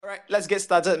Alright, let's get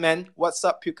started, man. What's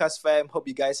up, Pukas fam? Hope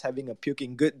you guys having a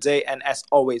puking good day. And as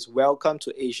always, welcome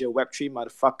to Asia Web3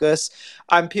 motherfuckers.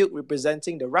 I'm Puke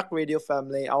representing the Rock Radio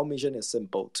family. Our mission is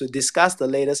simple: to discuss the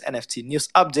latest NFT news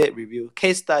update, review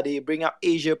case study, bring up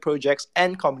Asia projects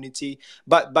and community,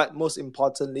 but most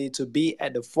importantly, to be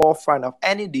at the forefront of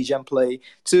any DGen play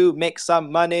to make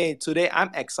some money. Today,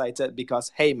 I'm excited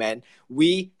because, hey man,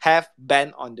 we have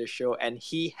Ben on the show and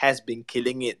he has been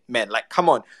killing it, man. Like, come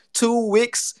on. 2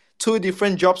 weeks, 2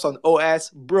 different jobs on OS.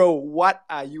 Bro, what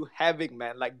are you having,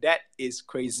 man? Like, that is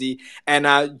crazy.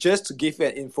 And just to give you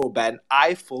an info, Ben,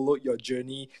 I followed your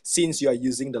journey since you are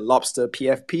using the Lobster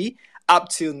PFP up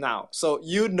till now. So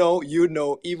you know,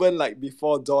 even like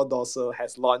before DoorDorsal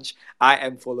has launched, I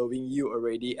am following you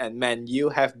already. And man, you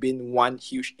have been one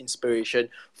huge inspiration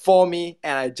for me.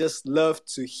 And I just love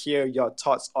to hear your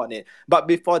thoughts on it. But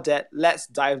before that, let's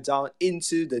dive down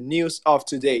into the news of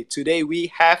today. Today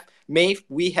we have Maeve,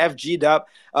 we have G-Dub.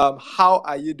 How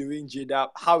are you doing,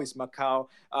 G-Dub? How is Macau?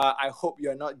 I hope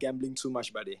you're not gambling too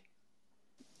much, buddy.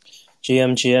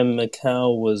 GM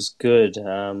Macau was good.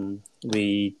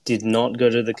 We did not go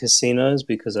to the casinos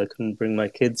because I couldn't bring my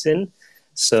kids in.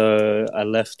 So I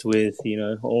left with,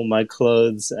 all my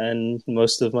clothes and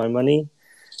most of my money.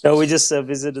 No, we just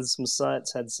visited some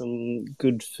sites, had some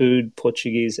good food,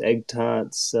 Portuguese egg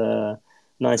tarts,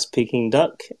 nice Peking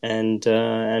duck, and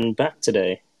back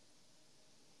today.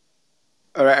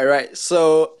 All right.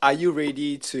 So are you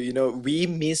ready to, we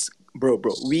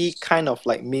kind of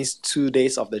like missed 2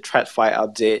 days of the TradFi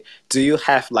update. Do you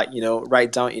have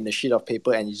write down in a sheet of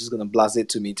paper and you're just going to blast it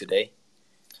to me today?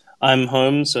 I'm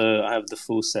home, so I have the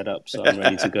full setup, so I'm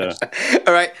ready to go.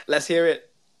 All right, let's hear it.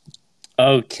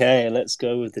 Okay, let's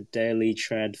go with the daily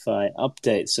TradFi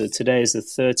update. So today is the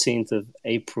 13th of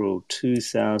April,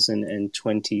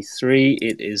 2023.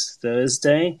 It is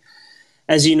Thursday.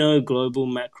 As you know, global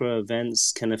macro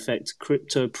events can affect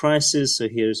crypto prices, so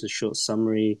here's a short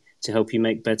summary to help you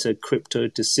make better crypto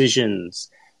decisions.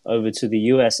 Over to the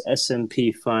US,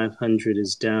 S&P 500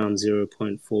 is down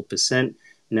 0.4%,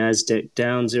 Nasdaq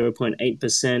down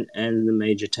 0.8%, and the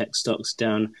major tech stocks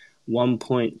down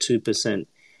 1.2%.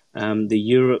 The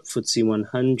Europe FTSE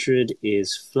 100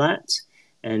 is flat,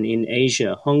 and in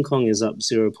Asia, Hong Kong is up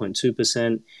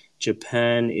 0.2%,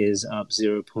 Japan is up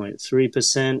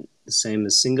 0.3%, the same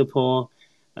as Singapore.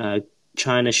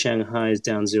 China, Shanghai is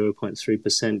down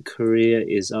 0.3%. Korea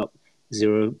is up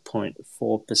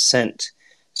 0.4%.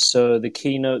 So the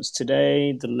keynotes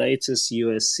today, the latest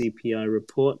US CPI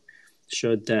report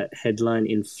showed that headline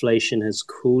inflation has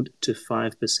cooled to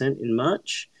 5% in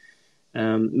March.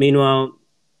 Meanwhile,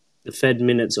 the Fed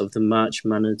minutes of the March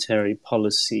monetary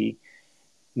policy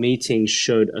meeting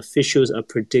showed officials are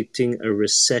predicting a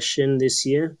recession this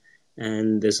year,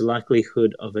 and there's a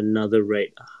likelihood of another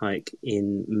rate hike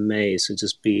in May, so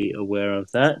just be aware of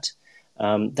that.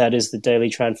 That is the daily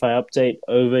TradFi update.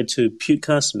 Over to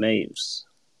Pukas Maves.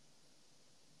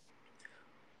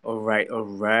 All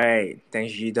right.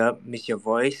 Thanks, G-Dub. Miss your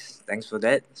voice. Thanks for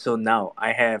that. So now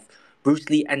I have Bruce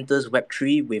Lee enters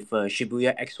Web3 with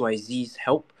Shibuya XYZ's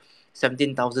help.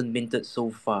 17,000 minted so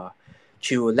far.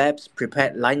 Chill Labs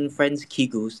prepared Line Friends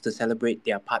Kigos to celebrate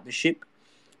their partnership.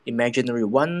 Imaginary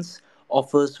Ones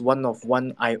offers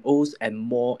one-of-one IOs and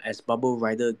more as Bubble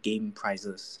Rider game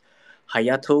prizes.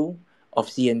 Hayato of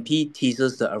CNP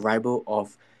teases the arrival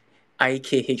of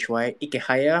IKHY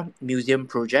Ikehaya Museum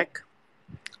Project.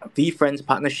 VFriends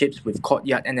partnerships with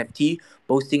Courtyard NFT,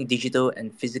 boasting digital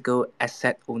and physical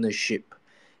asset ownership.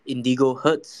 Indigo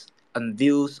Hertz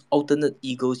unveils alternate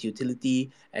egos utility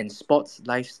and sports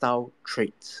lifestyle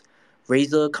traits.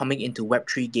 Razer coming into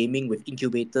Web3 gaming with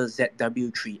incubator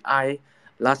ZW3i.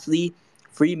 Lastly,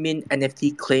 free mint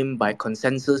NFT claimed by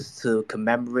consensus to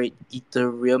commemorate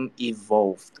Ethereum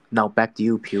evolved. Now back to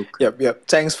you, Puke. Yep.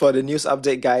 Thanks for the news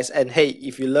update, guys. And hey,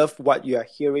 if you love what you are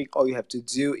hearing, all you have to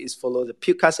do is follow the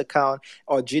Pukas account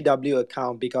or GW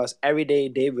account, because every day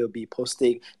they will be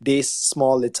posting this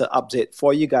small little update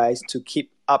for you guys to keep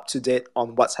up to date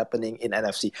on what's happening in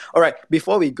NFC. All right,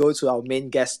 before we go to our main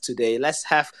guest today, let's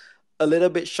have a little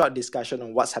bit short discussion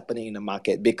on what's happening in the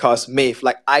market, because Maeve,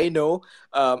 like I know,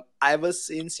 ever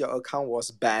since your account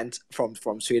was banned from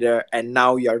Twitter and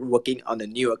now you're working on a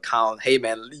new account, hey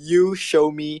man, you show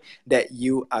me that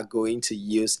you are going to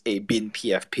use a bin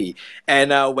PFP.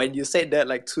 And when you said that,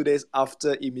 like 2 days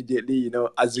after, immediately,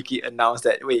 Azuki announced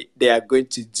that they are going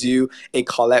to do a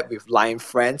collab with Line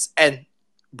Friends, and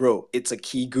bro, it's a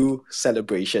Kigu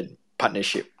celebration.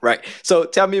 partnership, right? So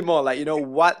tell me more, like,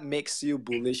 what makes you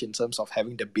bullish in terms of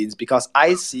having the beans? Because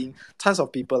I see tons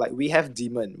of people, like we have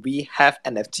Demon, we have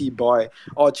NFT Boy,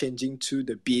 all changing to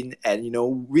the bean, and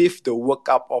with the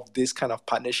workup of this kind of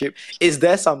partnership, is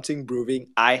there something brewing?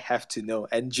 I have to know.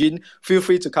 And Jin, feel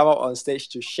free to come up on stage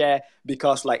to share,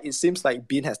 because like it seems like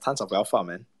bean has tons of alpha,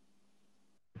 man.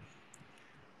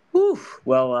 Whew.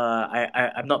 Well,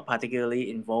 I'm not particularly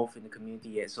involved in the community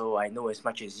yet, so I know as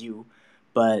much as you.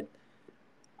 But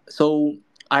so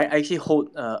I actually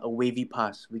hold a wavy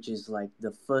pass, which is like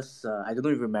the first. I don't know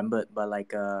if you remember it, but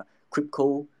like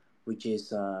crypto, which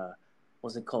is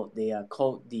what's it called? They are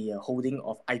called the holding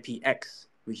of IPX,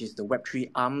 which is the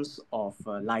Web3 arms of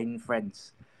Lion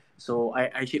Friends. So I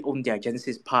actually own their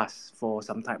Genesis pass for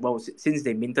some time. Well, since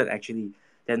they minted actually.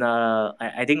 Then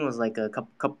I think it was like a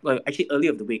couple actually early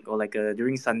of the week, or like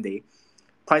during Sunday,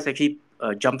 price actually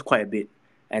jumped quite a bit,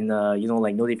 and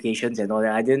like notifications and all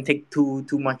that. I didn't take too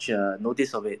much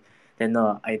notice of it. Then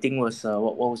I think was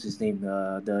what was his name?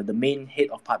 The main head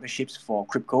of partnerships for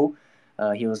crypto.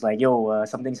 He was like, "Yo,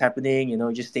 something's happening.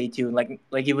 Just stay tuned."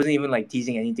 Like he wasn't even like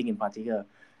teasing anything in particular.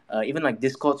 Even like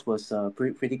Discord was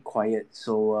pretty quiet.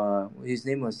 So his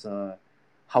name was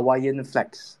Hawaiian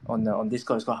Flex on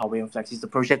Discord. It's called Hawaiian Flex. He's the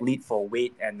project lead for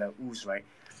Wade and Ooze, right?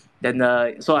 Then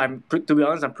so to be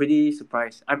honest, I'm pretty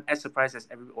surprised. I'm as surprised as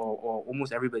or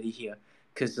almost everybody here,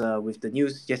 because with the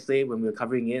news yesterday when we were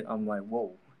covering it, I'm like,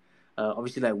 whoa.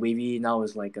 Obviously, like Wavy now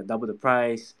is like double the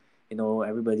price.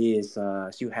 Everybody is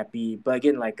still happy. But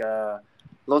again, like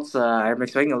lots. I'm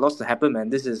expecting a lot to happen, man.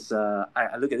 This is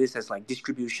I look at this as like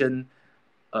distribution,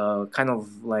 kind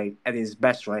of like at its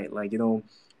best, right? Like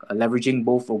leveraging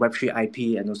both a Web3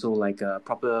 IP and also like a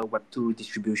proper Web2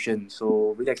 distribution.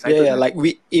 So really excited, Yeah, man. like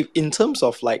if in terms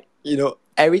of like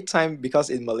every time, because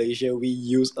in Malaysia we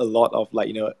use a lot of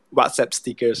like WhatsApp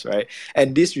stickers, right?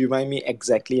 And this remind me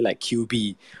exactly like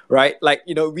QB, right? Like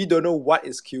we don't know what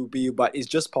is QB, but it's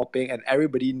just popping, and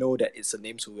everybody know that it's a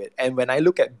name to it. And when I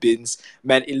look at bins,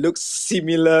 man, it looks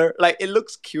similar, like it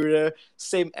looks cuter,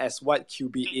 same as what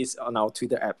QB is on our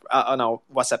Twitter app, on our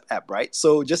WhatsApp app, right?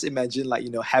 So just imagine like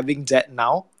having that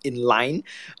now in line,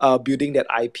 building that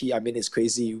IP. I mean, it's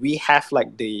crazy. We have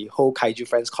like the whole Kaiju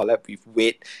Friends collab with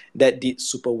Wade that did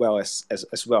super well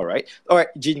as well, right? All right,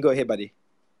 Gene, go ahead, buddy.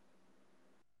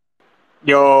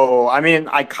 Yo, I mean,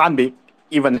 I can't be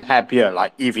even happier.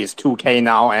 Like, if it's 2K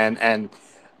now, and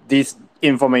this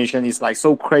information is like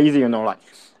so crazy, Like,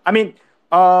 I mean,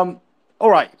 all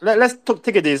right, let's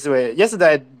take it this way.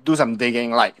 Yesterday, I do some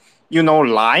digging. Like,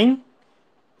 Line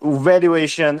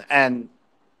valuation and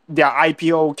their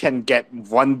IPO can get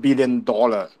 $1 billion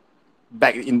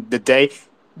back in the day.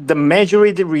 The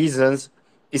majority reasons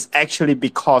is actually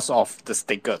because of the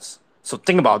stickers. So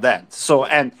think about that. So,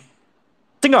 and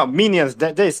think about minions.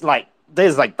 There's like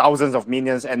thousands of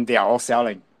minions, and they are all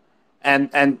selling.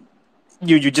 And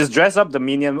you just dress up the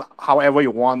minion however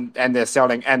you want, and they're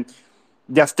selling. And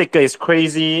their sticker is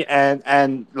crazy.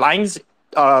 And lines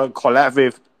collab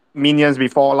with minions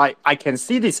before. Like, I can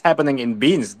see this happening in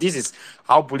Beans. This is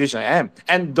how bullish I am.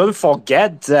 And don't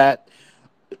forget that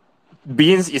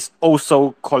Beans is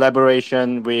also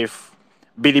collaboration with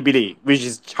Bilibili, which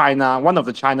is one of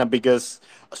the China biggest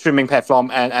streaming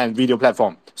platform and video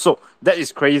platform. So that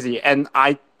is crazy. And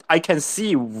I can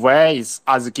see where is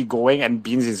Azuki going and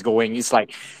Beans is going. It's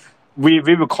like we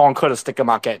will conquer the sticker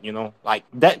market, Like,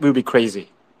 that will be crazy.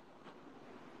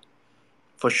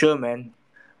 For sure, man.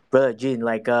 Brother Jin,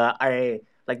 like I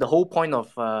like the whole point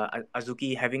of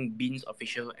Azuki having Beans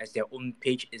official as their own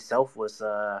page itself was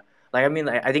like, I mean,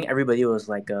 I think everybody was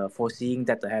like foreseeing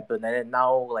that to happen, and then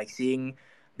now like seeing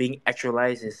being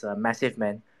actualized is massive,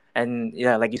 man. And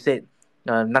yeah, like you said,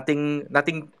 nothing.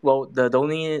 Well, the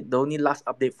only last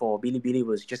update for Bilibili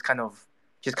was just kind of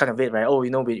it, right? Oh,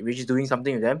 we're just doing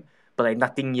something with them, but like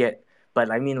nothing yet. But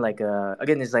I mean, like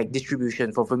again, it's like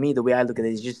distribution. For me, the way I look at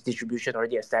it is just distribution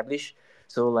already established.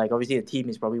 So like obviously the team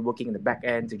is probably working in the back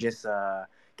end to just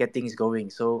get things going.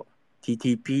 So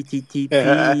TTP TTP.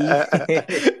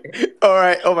 All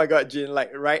right. Oh my God, Jin.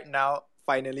 Like right now,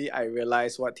 finally, I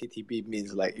realize what TTP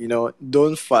means. Like,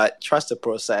 don't fight, trust the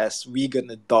process. We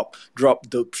gonna drop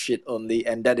dope shit only,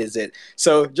 and that is it.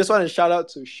 So just want to shout out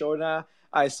to Shona.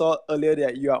 I saw earlier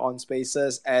that you are on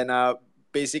Spaces, and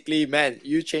basically, man,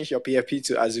 you changed your PFP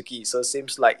to Azuki, so it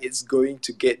seems like it's going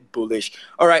to get bullish.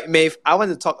 All right, Maeve, I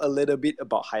want to talk a little bit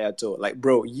about Hayato. Like,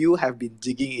 bro, you have been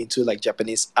digging into like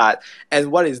Japanese art,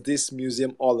 and what is this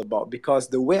museum all about? Because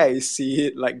the way I see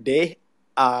it, like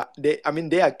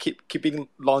they are keeping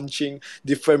launching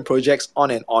different projects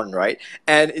on and on, right?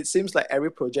 And it seems like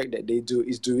every project that they do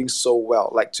is doing so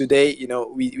well. Like today,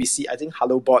 we see, I think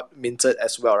HelloBot minted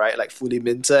as well, right? Like fully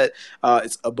minted.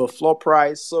 It's above floor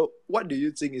price. So what do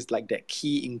you think is like that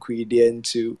key ingredient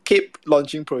to keep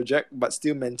launching project but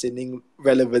still maintaining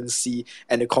relevancy,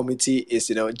 and the community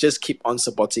is, just keep on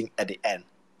supporting at the end?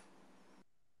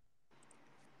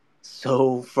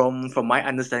 So from my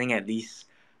understanding at least,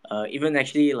 even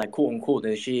actually like quote unquote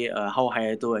actually how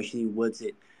Hayato actually words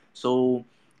it. So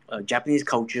Japanese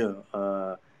culture,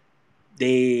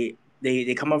 they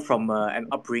come up from an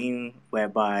upbringing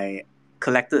whereby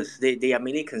collectors, they are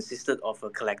mainly consisted of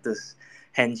collectors.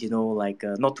 Hence, like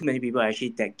not too many people are actually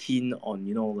that keen on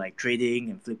like trading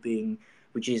and flipping,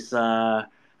 which is I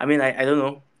mean I don't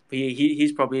know.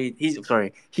 He's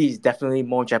definitely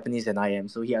more Japanese than I am,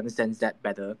 so he understands that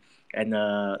better. And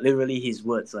literally his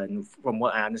words, and from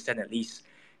what I understand at least,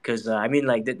 because I mean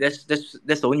like that's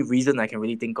the only reason I can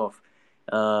really think of.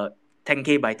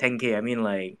 10K by 10K. I mean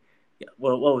like yeah,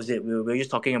 well, what was it? We were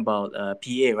just talking about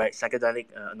PA, right? Psychedelic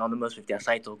Anonymous with their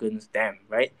side tokens. Damn,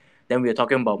 right? Then we were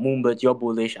talking about Moonbirds. You're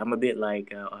bullish. I'm a bit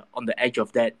like on the edge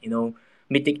of that.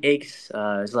 Mythic Eggs.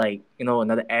 It's like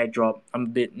another airdrop. I'm a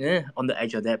bit on the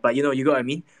edge of that. But you got what I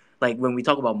mean. Like when we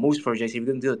talk about most projects, if you're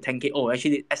gonna do a 10K, oh,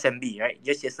 actually SMB, right?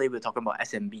 Just yesterday we were talking about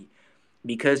SMB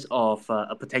because of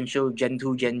a potential Gen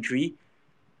 2, Gen 3.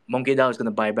 Monkey DAO is going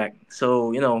to buy back.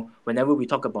 So, whenever we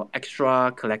talk about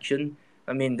extra collection,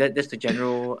 I mean, that's the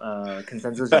general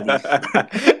consensus at least.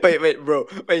 Wait, bro.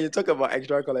 When you talk about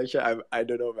extra collection, I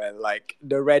don't know, man. Like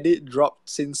the Reddit dropped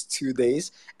since 2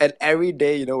 days, and every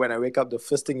day, when I wake up, the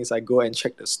first thing is I go and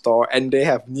check the store, and they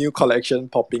have new collection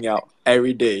popping out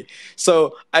every day.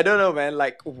 So I don't know, man.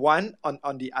 Like one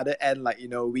on the other end, like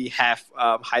we have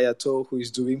Hayato, who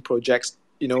is doing projects,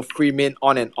 free mint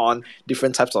on and on,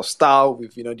 different types of style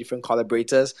with different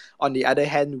collaborators. On the other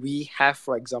hand, we have,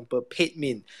 for example, paid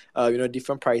mint.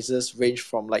 Different prices range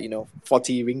from like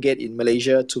 40 ringgit in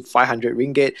Malaysia to 500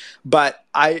 ringgit. But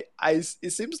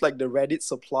it seems like the Reddit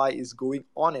supply is going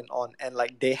on, and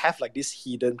like they have like this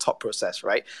hidden thought process,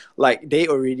 right? Like they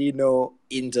already know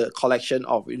in the collection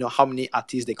of how many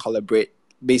artists they collaborate,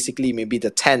 basically maybe the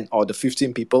 10 or the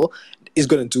 15 people is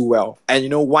going to do well.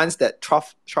 And once that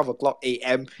 12 o'clock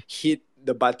a.m. hit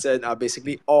the button,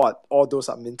 basically all those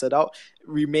are minted out.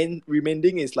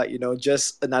 Remaining is like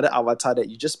just another avatar that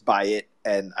you just buy it,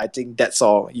 and I think that's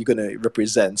all you're gonna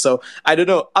represent. So I don't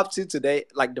know, up to today,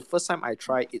 like the first time I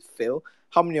tried, it failed.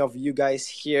 How many of you guys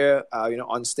here,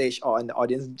 on stage or in the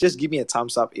audience, just give me a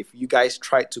thumbs up if you guys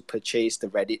tried to purchase the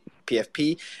Reddit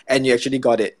PFP and you actually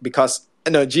got it? Because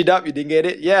no, GDub, you didn't get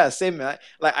it? Yeah, same, right?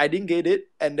 Like I didn't get it,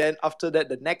 and then after that,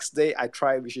 the next day I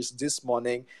tried, which is this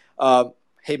morning.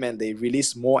 Hey man, they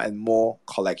release more and more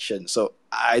collection. So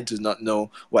I do not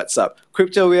know what's up.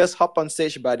 Crypto Wheels, hop on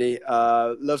stage, buddy.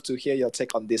 Love to hear your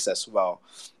take on this as well.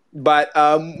 But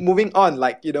moving on,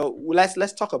 like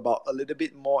let's talk about a little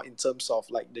bit more in terms of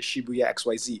like the Shibuya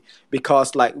XYZ,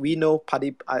 because like we know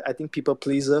Paddy, I think People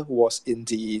Pleaser was in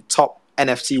the top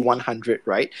NFT 100,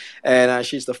 right? And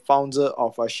she's the founder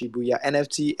of Shibuya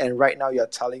NFT, and right now you're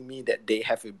telling me that they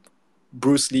have a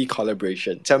Bruce Lee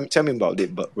collaboration. Tell me about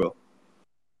it, bro.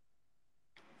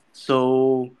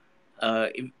 So,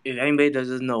 if anybody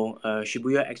doesn't know,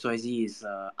 Shibuya XYZ is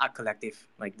art collective,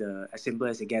 like the as simple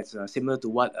as it gets, similar to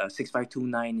what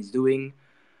 6529 is doing.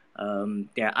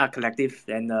 They're art collective,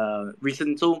 and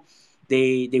so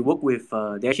they work with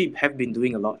they actually have been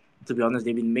doing a lot. To be honest,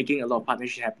 they've been making a lot of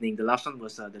partnerships happening. The last one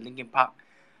was the Linkin Park,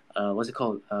 what's it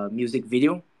called, music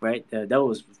video, right? That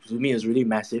was, to me, was really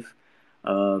massive.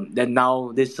 Then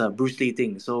now this Bruce Lee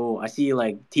thing. So I see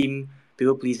like Team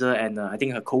People Pleaser and I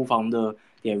think her co-founder,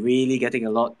 they're really getting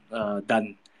a lot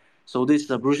done. So this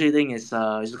Bruce Lee thing is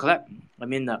a collab. I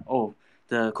mean,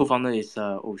 the co-founder is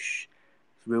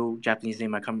real Japanese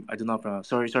name. I do not pronounce.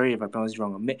 Sorry if I pronounce it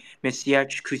wrong. Messiah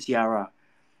Kusiara,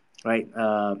 right?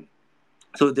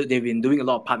 So they've been doing a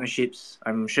lot of partnerships.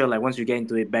 I'm sure like once we get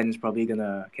into it, Ben's probably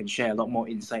can share a lot more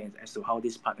insight as to how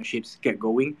these partnerships get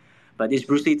going. But this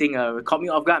Bruce Lee thing caught me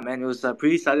off guard, man. It was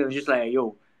pretty sudden. It was just like,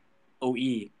 yo,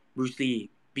 OE, Bruce Lee,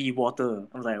 be water.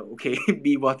 I was like, okay,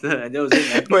 be water, and that was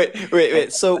it, man.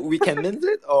 Wait. So we can mint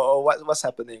it, or what's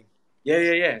happening?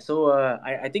 Yeah. So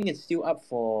I think it's still up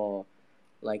for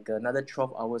like another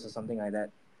 12 hours or something like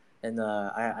that. And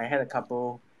I had a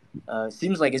couple.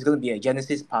 Seems like it's gonna be a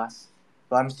Genesis pass,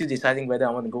 but I'm still deciding whether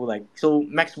I want to go like, so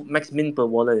max min per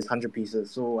wallet is 100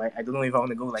 pieces. So I don't know if I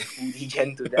want to go like full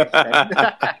degen to that extent.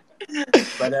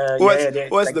 But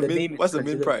What's like the the min? name is What's the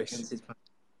min considered like price? Genesis pass.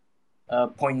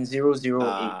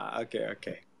 0.008.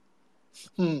 Okay.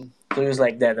 So it was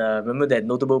like that. Remember that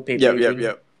notable paper Yep, yep, thing?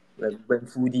 yep. When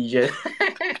foodie just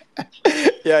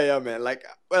Yeah, man. Like,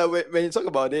 well, when you talk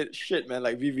about it, shit, man.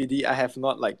 Like VVD, I have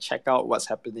not like checked out what's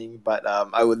happening, but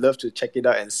I would love to check it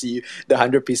out and see the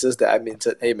 100 pieces that I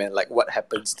minted. Hey, man, like what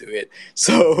happens to it?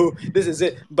 So this is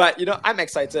it. But I'm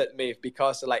excited, Maeve,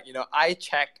 because like I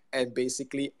check and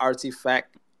basically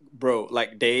Artifact. Bro,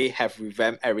 like they have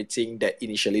revamped everything that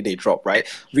initially they dropped, right?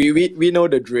 We know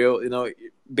the drill,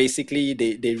 basically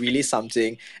they release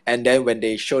something, and then when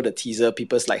they show the teaser,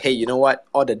 people's like, hey, you know what,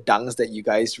 all the dunks that you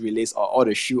guys release, or all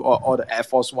the shoe, or all the Air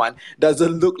Force One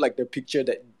doesn't look like the picture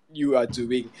that you are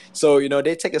doing. So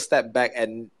they take a step back,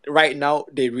 and right now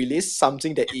they release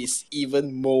something that is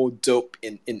even more dope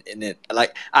in it.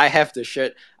 Like, I have the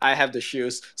shirt, I have the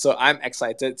shoes, so I'm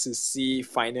excited to see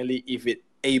finally if it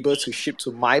able to ship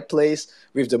to my place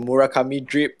with the Murakami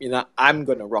drip. I'm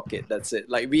gonna rock it. That's it.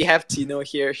 Like, we have Tino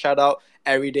here, shout out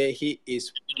every day. He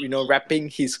is rapping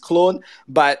his clone,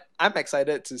 but I'm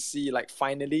excited to see, like,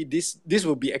 finally this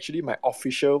will be actually my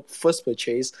official first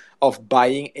purchase of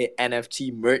buying a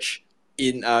NFT merch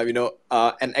in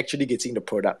and actually getting the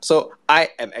product. So I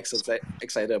am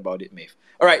excited about it, Maeve.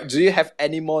 All right, do you have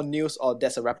any more news, or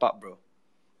that's a wrap up, bro?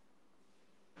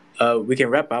 we can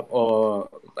wrap up. Or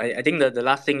I think the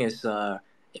last thing is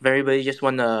if everybody just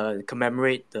want to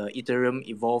commemorate the Ethereum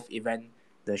Evolve event,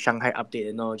 the Shanghai update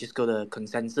and all, just go to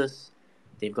Consensus.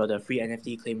 They've got a free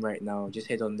NFT claim right now. Just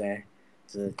head on there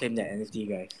to claim that NFT,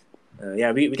 guys.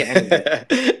 Yeah, we can end with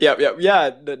that. Yep. Yeah,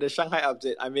 the Shanghai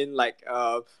update. I mean, like,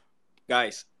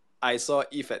 guys, I saw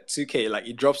ETH at 2K. Like,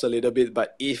 it drops a little bit,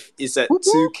 but ETH is at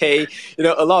 2K.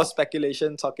 A lot of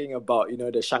speculation talking about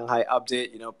the Shanghai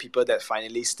update. People that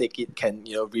finally stake it can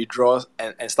redraw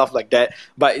and stuff like that.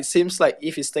 But it seems like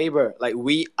ETH is stable. Like,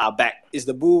 we are back. Is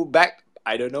the bull back?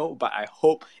 I don't know, but I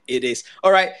hope it is.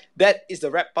 All right, that is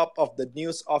the wrap up of the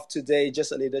news of today.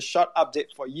 Just a little short update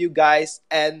for you guys,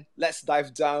 and let's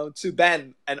dive down to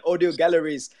Ben and Audio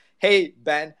Galleries. Hey,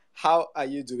 Ben, how are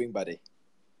you doing, buddy?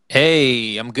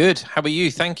 Hey, I'm good. How are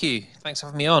you? Thank you. Thanks for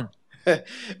having me on.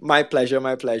 My pleasure.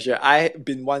 I've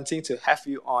been wanting to have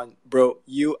you on, bro.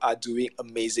 You are doing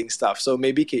amazing stuff. So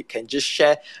maybe can just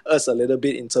share us a little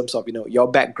bit in terms of your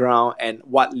background and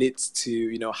what leads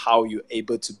to how you're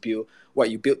able to build what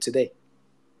you built today.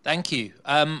 Thank you.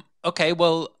 Okay,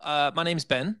 well, my name's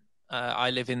Ben.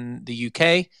 I live in the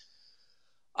UK.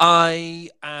 I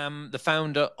am the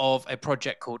founder of a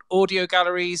project called Audio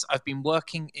Galleries. I've been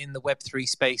working in the Web3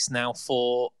 space now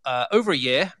for over a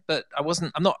year, but I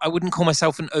wouldn't call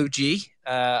myself an OG.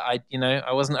 I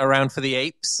wasn't around for the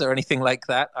apes or anything like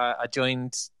that. I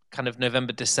joined kind of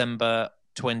November, December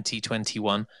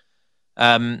 2021,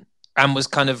 and was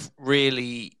kind of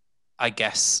really, I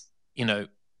guess,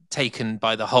 taken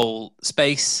by the whole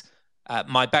space.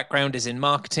 My background is in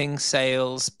marketing,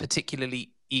 sales,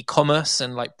 particularly e-commerce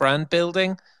and like brand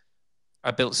building.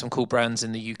 I built some cool brands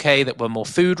in the UK that were more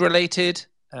food related,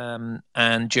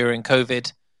 and during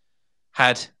COVID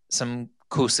had some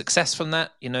cool success from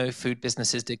that. Food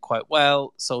businesses did quite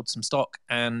well, sold some stock,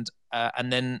 and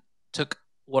then took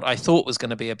what I thought was going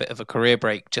to be a bit of a career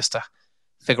break just to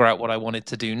figure out what I wanted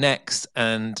to do next,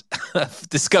 and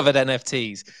discovered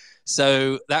NFTs.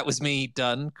 So that was me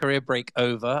done. Career break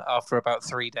over after about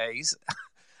 3 days.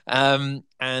 And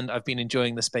I've been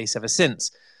enjoying the space ever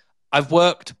since. I've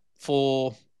worked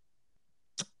for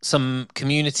some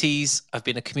communities. I've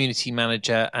been a community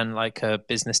manager and like a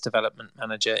business development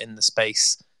manager in the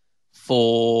space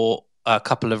for a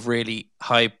couple of really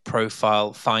high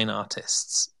profile fine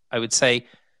artists. I would say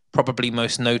probably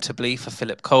most notably for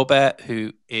Philip Colbert,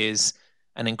 who is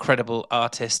an incredible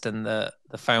artist and the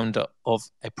founder of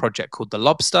a project called the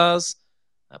Lobstars.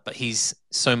 But he's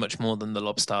so much more than the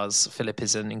Lobstars. Philip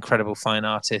is an incredible fine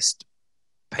artist,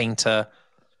 painter,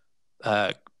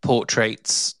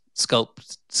 portraits,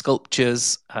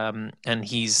 sculptures, and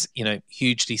he's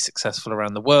hugely successful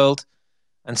around the world.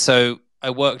 And so I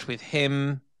worked with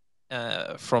him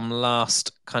from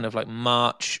last kind of like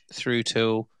March through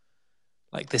till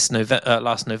like this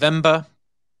last November,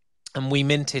 and we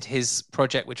minted his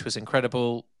project, which was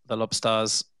incredible. The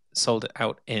Lobstars sold it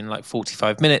out in like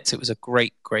 45 minutes. It was a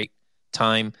great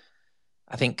time.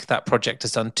 I think that project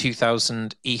has done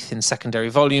 2,000 ETH in secondary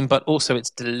volume, but also it's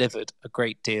delivered a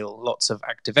great deal. Lots of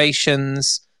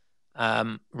activations,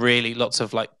 really lots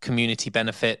of like community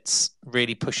benefits,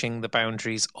 really pushing the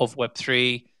boundaries of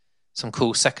Web3, some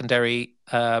cool secondary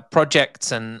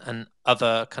projects and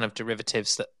other kind of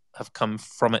derivatives that have come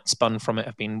from it, spun from it,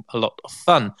 have been a lot of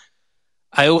fun.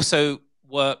 I also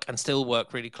work and still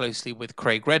work really closely with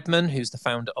Craig Redman, who's the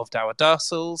founder of Dower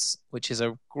Darcels, which is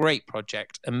a great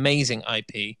project, amazing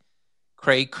IP.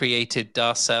 Craig created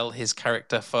Darcel, his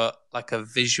character, for like a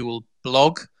visual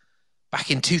blog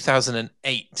back in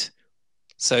 2008.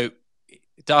 So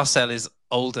Darcel is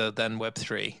older than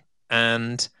Web3,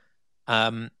 and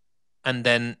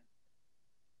then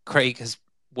Craig has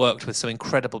worked with some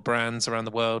incredible brands around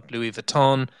the world: Louis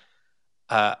Vuitton,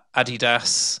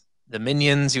 Adidas, the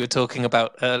Minions you were talking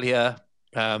about earlier,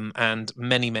 and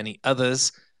many, many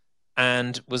others,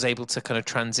 and was able to kind of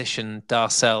transition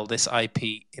Darcel, this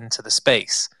IP, into the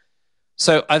space.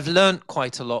 So I've learned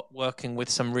quite a lot working with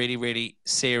some really, really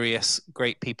serious,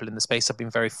 great people in the space. I've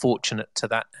been very fortunate to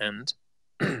that end.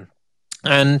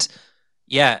 And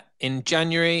yeah, in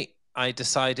January, I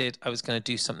decided I was going to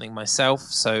do something myself.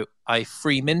 So I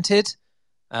free minted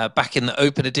back in the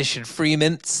open edition free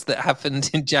mints that happened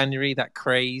in January, that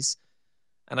craze.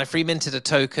 And I free minted a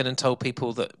token and told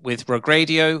people that with Rug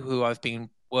Radio, who I've been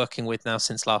working with now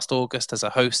since last August as a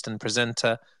host and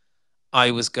presenter,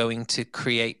 I was going to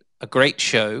create a great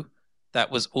show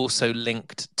that was also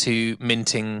linked to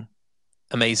minting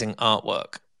amazing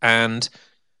artwork. And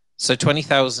so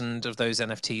 20,000 of those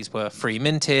NFTs were free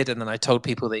minted. And then I told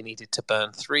people they needed to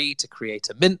burn 3 to create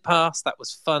a mint pass. That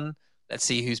was fun. Let's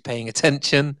see who's paying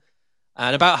attention.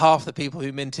 And about half the people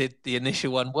who minted the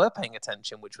initial one were paying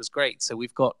attention, which was great. So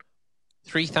we've got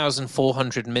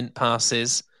 3,400 mint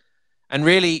passes. And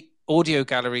really, Audio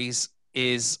Galleries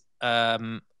is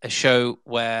a show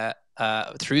where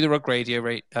through the Rug Radio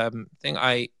thing,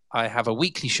 I have a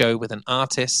weekly show with an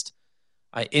artist.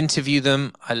 I interview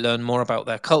them. I learn more about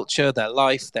their culture, their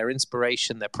life, their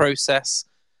inspiration, their process.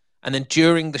 And then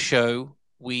during the show,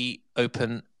 we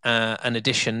open an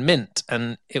edition mint.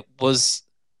 And it was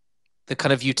the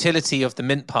kind of utility of the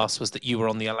mint pass was that you were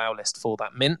on the allow list for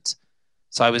that mint.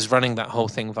 So I was running that whole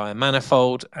thing via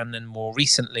Manifold. And then more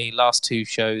recently, last 2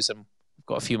 shows, and we've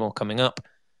got a few more coming up,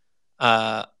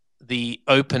 the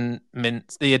open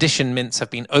mints, the edition mints have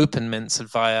been open mints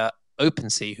via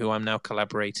OpenSea, who I'm now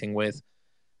collaborating with.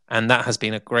 And that has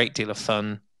been a great deal of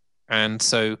fun. And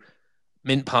so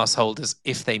mint pass holders,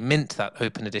 if they mint that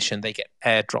open edition, they get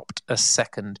airdropped a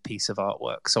second piece of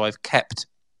artwork. So I've kept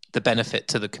the benefit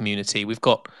to the community. We've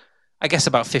got, I guess,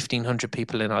 about 1,500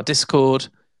 people in our Discord,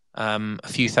 a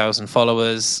few thousand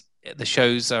followers. The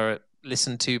shows are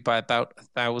listened to by about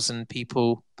 1,000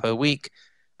 people per week.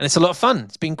 And it's a lot of fun.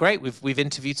 It's been great. We've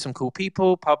interviewed some cool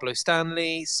people: Pablo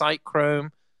Stanley,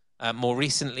 Cychrome, more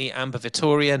recently Amber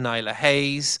Vittoria, Nyla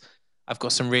Hayes. I've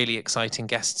got some really exciting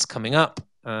guests coming up,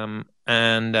 and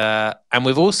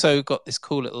we've also got this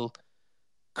cool little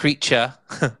creature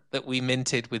that we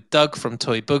minted with Doug from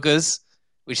Toy Boogers,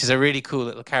 which is a really cool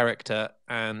little character.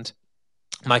 And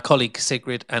my colleague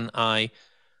Sigrid and I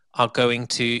are going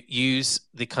to use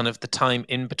the kind of the time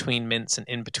in between mints and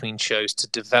in between shows to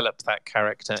develop that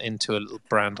character into a little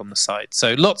brand on the side.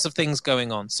 So lots of things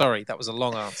going on. Sorry, that was a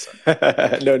long answer.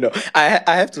 No. I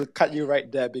have to cut you right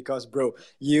there because, bro,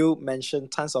 you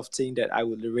mentioned tons of things that I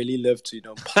would really love to,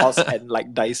 pause and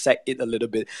like dissect it a little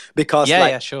bit. Because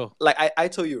yeah, sure. Like I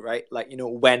told you, right? Like,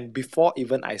 when before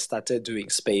even I started doing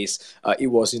space, it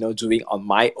was, doing on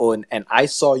my own. And I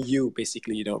saw you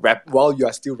basically, rap while you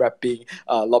are still rapping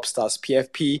Lobsters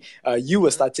PFP, you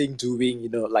were starting doing,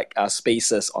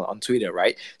 spaces on Twitter,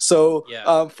 right? So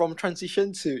from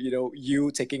transition to,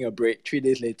 you taking a break, 3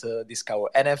 days later, discover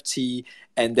NFT,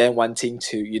 and then wanting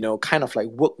to, kind of like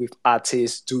work with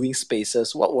artists, doing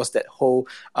spaces. What was that whole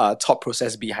thought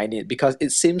process behind it? Because it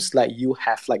seems like you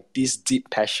have like this deep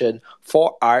passion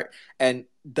for art, and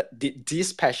did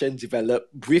this passion develop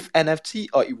with NFT,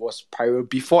 or it was prior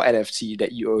before NFT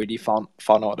that you already found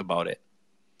out about it?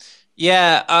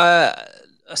 Yeah,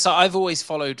 so I've always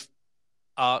followed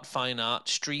art, fine art,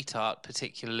 street art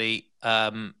particularly,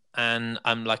 and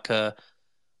I'm like a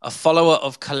follower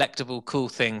of collectible cool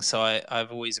things. So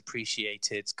I've always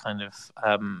appreciated kind of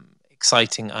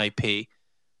exciting IP,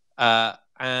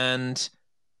 and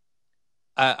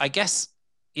I guess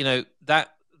that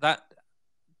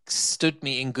stood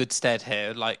me in good stead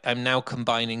here. Like, I'm now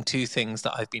combining 2 things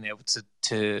that I've been able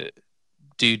to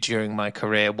do during my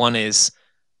career. One is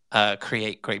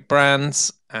create great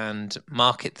brands and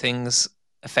market things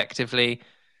effectively,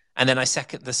 and then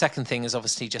the second thing is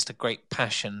obviously just a great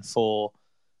passion for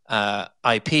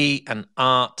IP and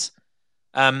art.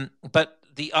 But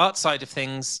the art side of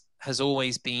things has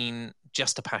always been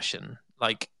just a passion.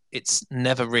 Like, it's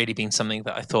never really been something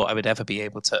that I thought I would ever be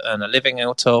able to earn a living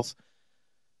out of.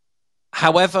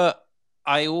 However,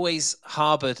 I always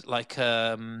harbored like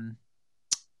a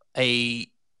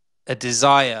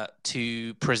desire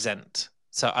to present.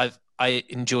 So I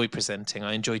enjoy presenting.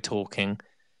 I enjoy talking.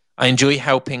 I enjoy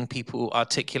helping people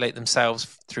articulate themselves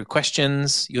through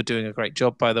questions. You're doing a great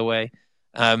job, by the way.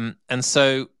 And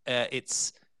so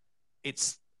it's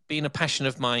been a passion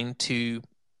of mine to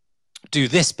do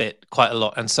this bit quite a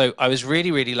lot. And so I was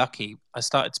really, really lucky. I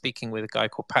started speaking with a guy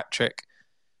called Patrick,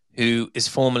 who is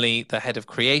formerly the head of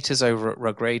creators over at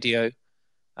Rug Radio.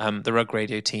 The Rug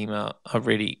Radio team are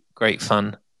really great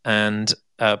fun. And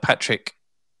Patrick,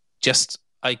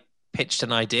 I pitched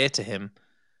an idea to him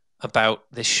about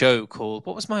this show called,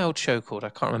 what was my old show called? I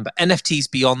can't remember. NFTs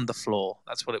Beyond the Floor.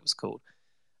 That's what it was called.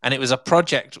 And it was a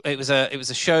project. It was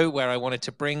a show where I wanted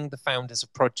to bring the founders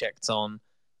of projects on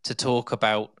to talk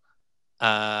about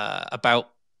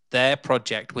their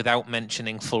project without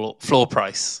mentioning floor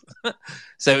price.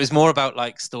 So it was more about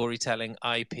like storytelling,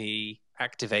 IP,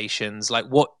 activations, like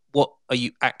what are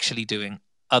you actually doing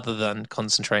other than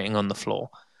concentrating on the floor?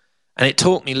 And it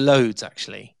taught me loads,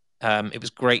 actually. It was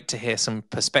great to hear some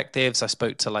perspectives. I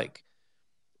spoke to like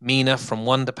Mina from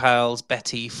Wonder Pals,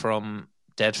 Betty from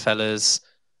Deadfellas.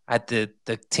 I had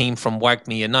the team from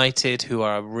Wagme United, who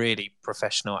are a really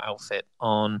professional outfit,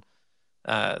 on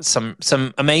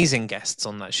some amazing guests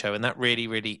on that show. And that really,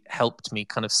 really helped me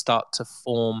kind of start to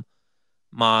form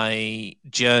my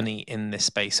journey in this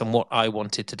space and what I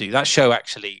wanted to do. That show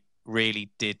actually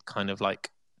really did kind of like,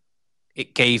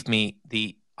 it gave me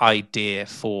the idea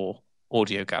for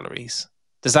audio galleries.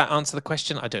 Does that answer the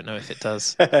question? I don't know if it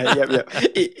does. Yep.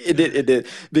 It did.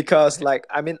 Because like,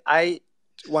 I mean, I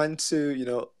want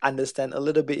to understand a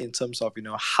little bit in terms of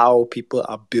how people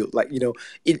are built, like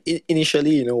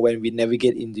initially when we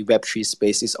navigate in the Web3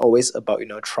 space, it's always about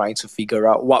trying to figure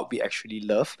out what we actually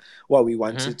love, what we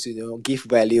want to give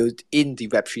value in the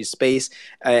Web3 space,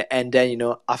 and then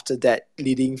after that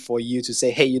leading for you to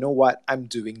say, hey, you know what, I'm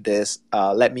doing this,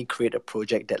 let me create a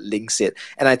project that links it.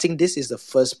 And I think this is the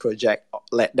first project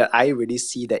that I really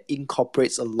see that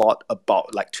incorporates a lot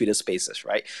about like Twitter Spaces,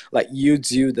 right? Like you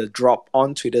do the drop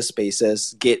on Twitter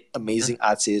Spaces, get amazing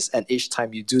artists, and each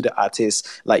time you do the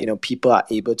artists, like people are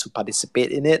able to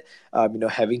participate in it.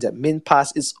 Having that mint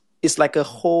pass is like a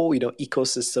whole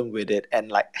ecosystem with it. And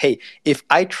like, hey, if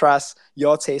I trust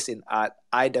your taste in art,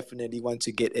 I definitely want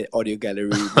to get an audio gallery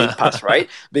mint pass, right?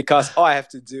 Because all I have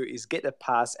to do is get a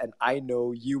pass, and I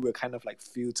know you will kind of like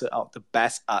filter out the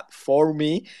best art for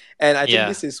me. And I think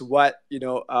this is what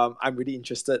I'm really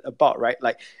interested about, right?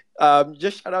 Like,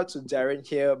 just shout out to Darren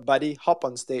here, buddy. Hop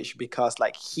on stage, because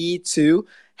like he too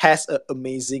has an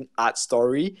amazing art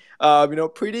story.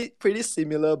 Pretty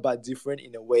similar but different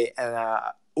in a way, and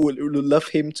would love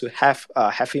him to have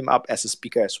him up as a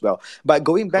speaker as well. But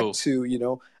going back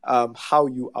to how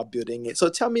you are building it, so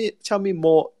tell me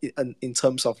more in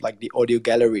terms of like the audio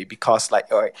gallery, because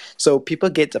like, all right, so people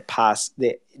get the pass,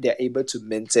 they're able to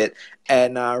mint it,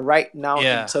 and right now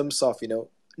in terms of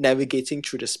navigating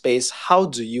through the space, how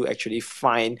do you actually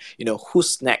find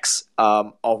who's next,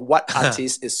 or what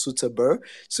artist is suitable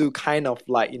to kind of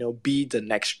like be the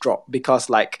next drop? Because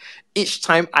like each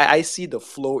time I see the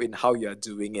flow in how you're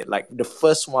doing it. Like the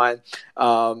first one,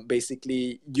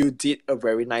 basically you did a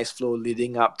very nice flow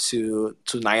leading up to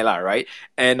Nyla, right?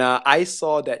 And I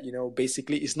saw that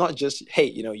basically it's not just, hey,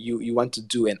 you want to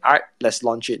do an art, let's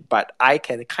launch it, but I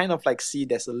can kind of like see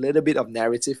there's a little bit of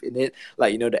narrative in it,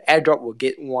 like the airdrop will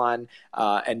get one,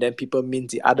 and then people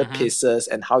mint the other pieces,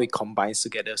 and how it combines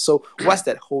together. So what's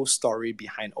that whole story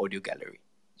behind audio gallery?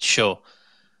 Sure.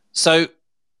 So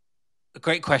a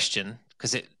great question,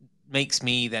 because it makes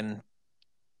me then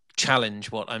challenge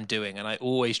what I'm doing, and I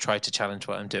always try to challenge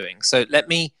what I'm doing. So let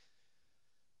me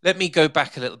go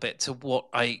back a little bit to what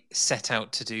I set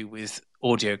out to do with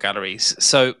audio galleries.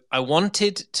 So I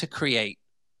wanted to create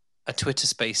a Twitter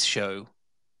Space show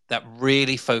that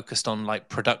really focused on like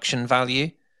production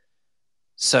value.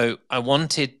 So I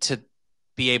wanted to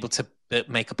be able to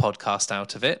make a podcast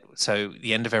out of it. So at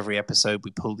the end of every episode,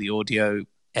 we pull the audio,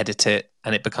 edit it,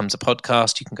 and it becomes a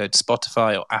podcast. You can go to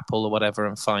Spotify or Apple or whatever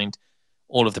and find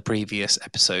all of the previous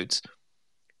episodes.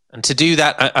 And to do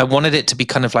that, I wanted it to be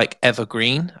kind of like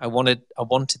evergreen. I wanted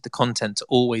the content to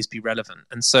always be relevant.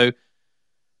 And so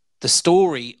the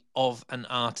story of an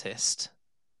artist,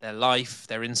 their life,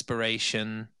 their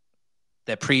inspiration,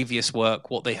 their previous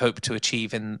work, what they hope to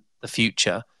achieve in the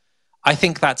future, I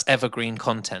think that's evergreen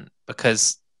content,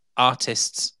 because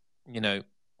artists,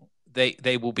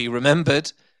 they will be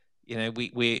remembered.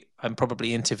 I'm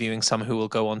probably interviewing some who will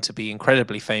go on to be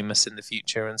incredibly famous in the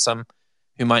future, and some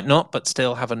who might not, but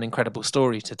still have an incredible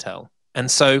story to tell. And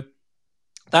so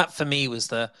that for me was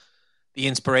the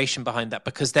inspiration behind that,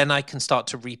 because then I can start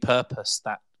to repurpose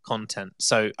that content.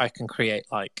 So I can create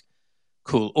like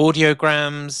cool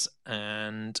audiograms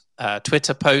and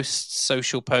Twitter posts,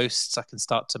 social posts. I can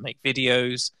start to make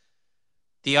videos.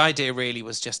 The idea really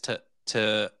was just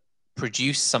to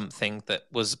produce something that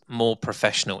was more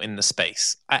professional in the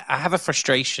space. I have a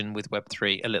frustration with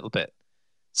Web3 a little bit,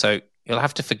 so you'll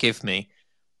have to forgive me.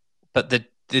 But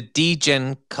the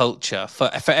degen culture, for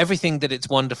everything that it's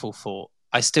wonderful for,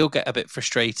 I still get a bit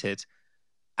frustrated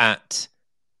at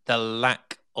the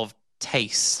lack of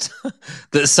taste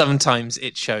that sometimes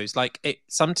it shows. Like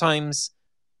sometimes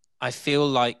I feel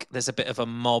like there's a bit of a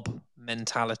mob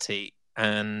mentality,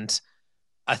 and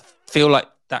I feel like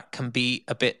that can be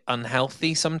a bit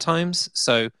unhealthy sometimes.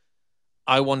 So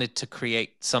I wanted to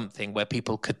create something where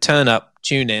people could turn up,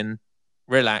 tune in,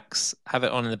 relax, have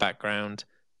it on in the background,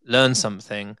 learn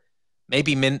something,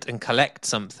 maybe mint and collect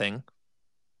something,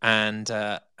 and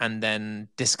then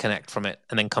disconnect from it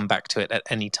and then come back to it at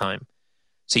any time.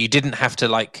 So you didn't have to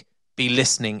like be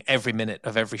listening every minute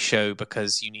of every show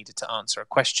because you needed to answer a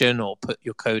question or put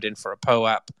your code in for a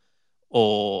POAP,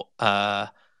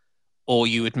 or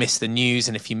you would miss the news.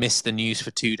 And if you missed the news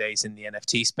for 2 days in the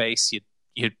NFT space,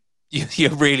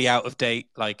 you're really out of date.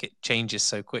 Like, it changes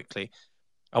so quickly.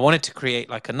 I wanted to create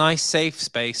like a nice, safe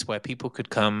space where people could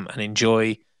come and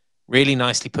enjoy really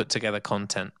nicely put together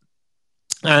content.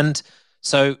 And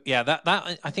so, yeah, that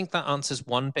I think that answers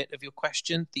one bit of your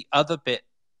question. The other bit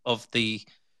of the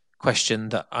question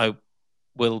that I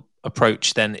will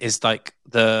approach then is like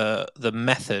the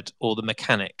method or the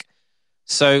mechanic.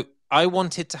 So I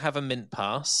wanted to have a mint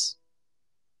pass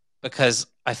because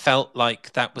I felt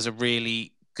like that was a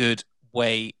really good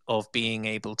way of being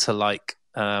able to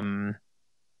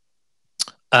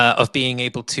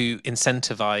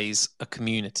incentivize a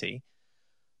community.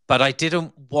 But I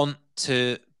didn't want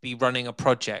to be running a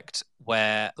project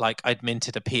where like I'd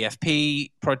minted a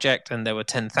PFP project and there were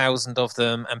 10,000 of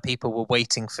them and people were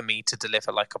waiting for me to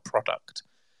deliver like a product,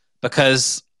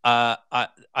 because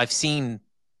I've seen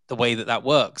the way that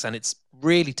works, and it's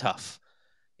really tough.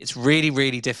 It's really,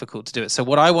 really difficult to do it. So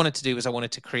what I wanted to do was I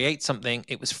wanted to create something.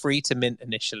 It was free to mint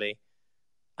initially.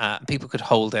 People could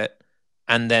hold it,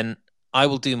 and then I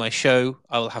will do my show.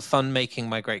 I will have fun making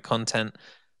my great content,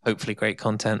 hopefully great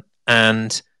content,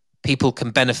 and people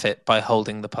can benefit by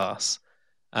holding the pass.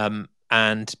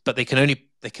 But they can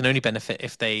only benefit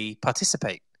if they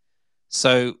participate.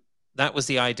 So that was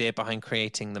the idea behind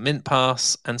creating the mint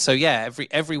pass. And so yeah,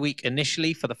 every week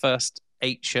initially for the first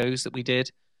 8 shows that we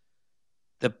did,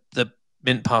 the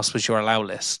mint pass was your allow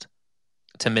list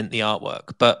to mint the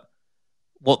artwork. But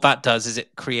what that does is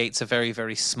it creates a very,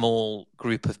 very small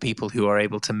group of people who are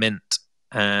able to mint.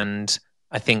 And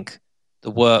I think the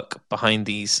work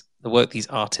these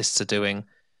artists are doing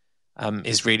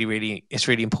is really, really, it's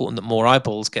really important that more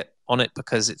eyeballs get on it,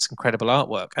 because it's incredible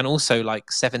artwork. And also like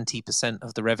 70%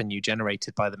 of the revenue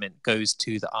generated by the mint goes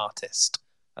to the artist.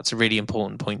 That's a really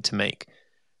important point to make.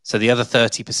 So the other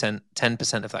 30%,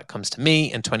 10% of that comes to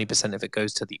me, and 20% of it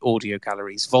goes to the Audio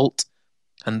Gallery's vault.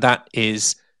 And that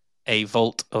is a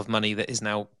vault of money that is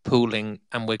now pooling,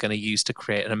 and we're going to use to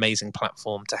create an amazing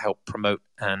platform to help promote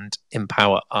and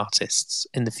empower artists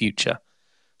in the future.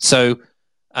 So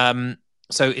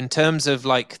in terms of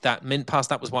like that mint pass,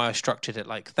 that was why I structured it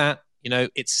like that. You know,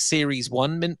 it's Series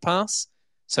 1 mint pass.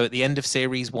 So at the end of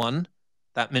Series 1,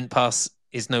 that mint pass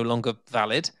is no longer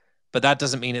valid, but that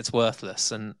doesn't mean it's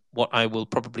worthless. And what I will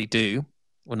probably do,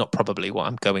 well, not probably, what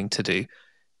I'm going to do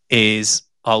is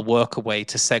I'll work a way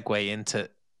to segue into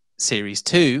Series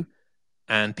 2,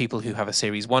 and people who have a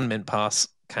Series 1 mint pass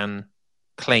can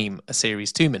claim a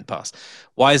Series 2 mint pass.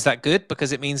 Why is that good?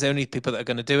 Because it means the only people that are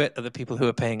going to do it are the people who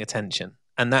are paying attention.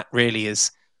 And that really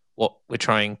is what we're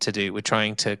trying to do. We're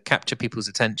trying to capture people's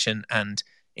attention and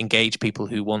engage people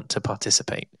who want to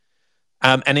participate.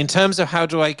 And in terms of how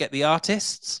do I get the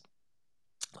artists,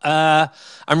 I'm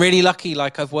really lucky.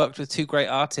 Like, I've worked with 2 great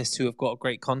artists who have got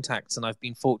great contacts, and I've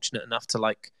been fortunate enough to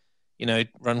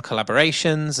run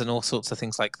collaborations and all sorts of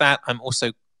things like that. I'm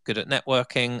also good at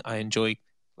networking. I enjoy,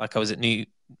 like I was at New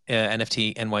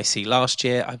NFT NYC last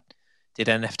year. I did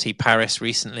NFT Paris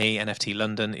recently, NFT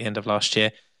London at the end of last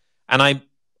year. And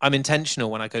I'm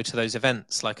intentional when I go to those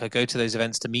events. Like, I go to those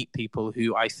events to meet people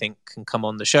who I think can come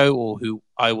on the show, or who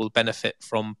I will benefit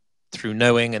from through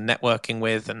knowing and networking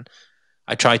with. And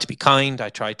I try to be kind. I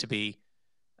try to be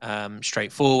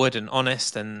straightforward and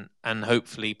honest, and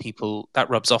hopefully that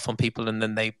rubs off on people, and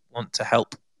then they want to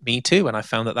help me too. And I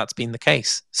found that that's been the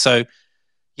case. So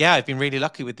yeah, I've been really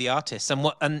lucky with the artists.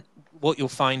 And what you'll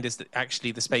find is that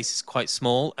actually the space is quite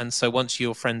small, and so once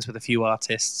you're friends with a few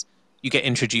artists, you get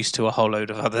introduced to a whole load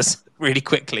of others really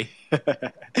quickly.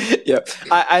 Yeah,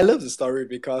 I love the story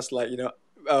because, like,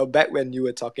 back when you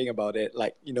were talking about it,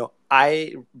 like,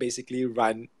 I basically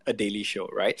run a daily show,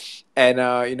 right? And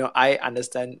I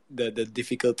understand the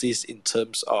difficulties in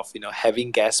terms of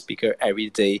having guest speaker every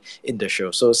day in the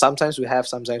show. So sometimes we have,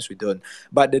 sometimes we don't.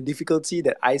 But the difficulty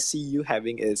that I see you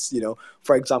having is,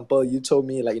 for example, you told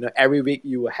me, like, every week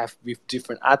you will have with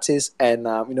different artists, and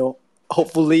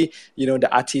hopefully the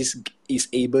artist is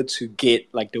able to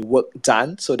get like the work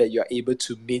done so that you're able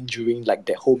to mint during like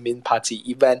the whole mint party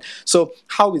event. So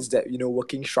how is that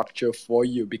working structure for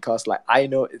you? Because like I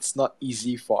know it's not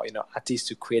easy for artists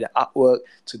to create an artwork,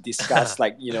 to discuss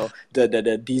like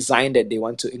the design that they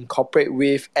want to incorporate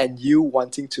with, and you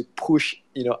wanting to push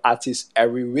artists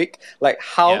every week. Like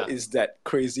how is that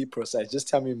crazy process? Just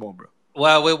tell me more, bro.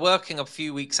 Well, we're working a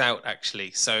few weeks out,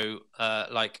 actually. So,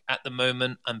 like at the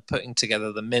moment, I'm putting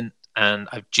together the mint, and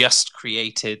I've just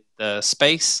created the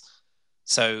space.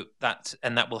 So that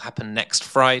will happen next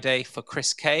Friday for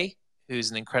Chris K,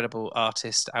 who's an incredible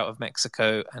artist out of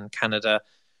Mexico and Canada,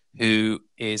 who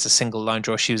is a single line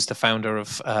drawer. She was the founder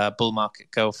of Bull Market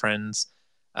Girlfriends.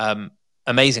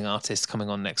 Amazing artist coming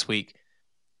on next week.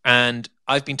 And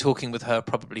I've been talking with her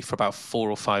probably for about 4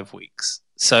 or 5 weeks.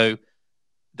 So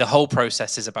the whole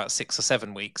process is about 6 or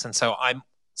 7 weeks. And so I'm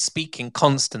speaking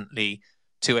constantly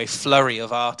to a flurry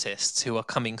of artists who are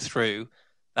coming through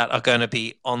that are going to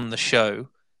be on the show.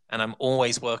 And I'm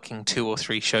always working 2 or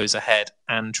 3 shows ahead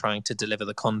and trying to deliver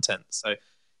the content. So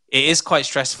it is quite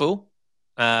stressful.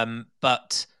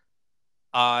 But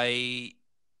I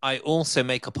also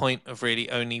make a point of really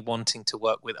only wanting to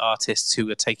work with artists who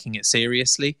are taking it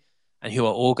seriously and who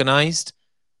are organized.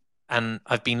 And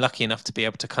I've been lucky enough to be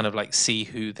able to kind of like see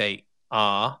who they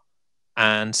are.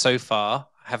 And so far,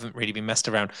 I haven't really been messed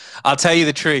around. I'll tell you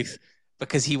the truth,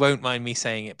 because he won't mind me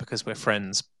saying it because we're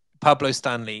friends. Pablo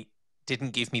Stanley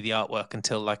didn't give me the artwork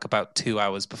until like about 2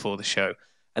 hours before the show.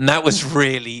 And that was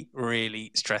really,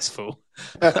 really stressful.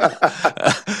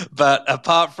 But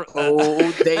apart from...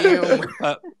 Oh, damn.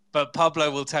 But Pablo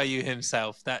will tell you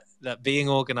himself that being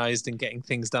organized and getting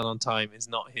things done on time is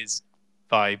not his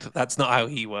vibe. That's not how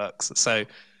he works. So,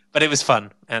 but it was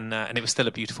fun, and it was still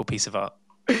a beautiful piece of art.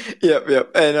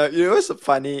 Yep. And what's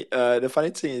funny? The funny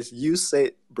thing is, you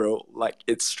said, bro, like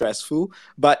it's stressful,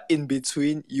 but in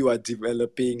between you are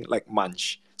developing like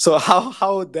Munch. So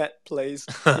how that plays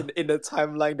in the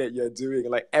timeline that you're doing?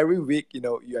 Like every week,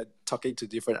 you are talking to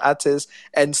different artists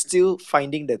and still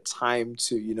finding the time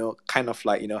to kind of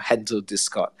like handle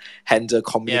Discord, handle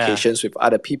communications with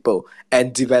other people,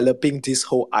 and developing this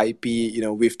whole IP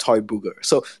with Toy Booger.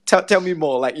 So tell me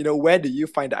more. Like where do you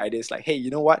find the ideas? Like, hey, you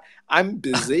know what? I'm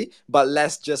busy, but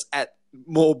let's just add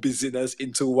more busyness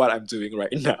into what I'm doing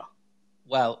right now.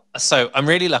 Well, so I'm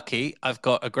really lucky. I've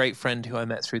got a great friend who I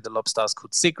met through the Lobstars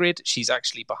called Sigrid. She's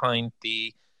actually behind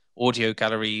the Audio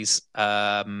Galleries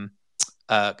account,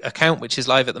 which is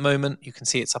live at the moment. You can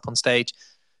see it's up on stage.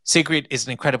 Sigrid is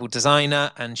an incredible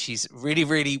designer, and she's really,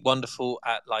 really wonderful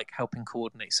at like helping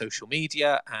coordinate social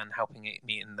media and helping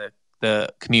me in the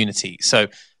community. So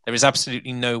there is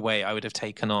absolutely no way I would have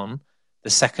taken on the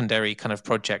secondary kind of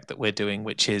project that we're doing,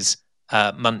 which is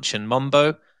Munch and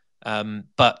Mombo.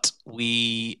 But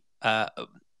the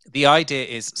idea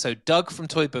is, so Doug from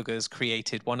Toy Boogers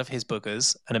created one of his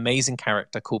boogers, an amazing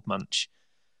character called Munch.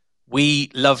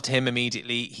 We loved him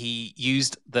immediately. He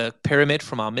used the pyramid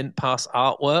from our Mint Pass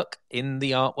artwork in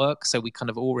the artwork. So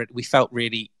we felt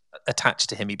really attached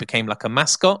to him. He became like a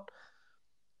mascot.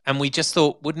 And we just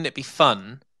thought, wouldn't it be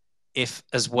fun if,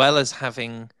 as well as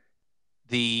having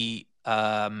the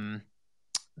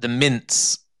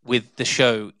mints with the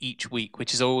show each week,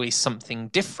 which is always something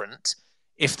different,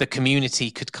 if the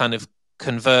community could kind of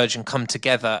converge and come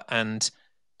together and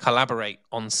collaborate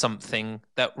on something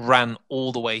that ran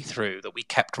all the way through, that we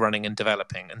kept running and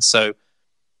developing. And so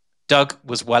Doug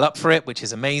was well up for it, which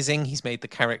is amazing. He's made the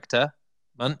character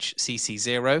Munch,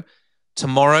 CC0.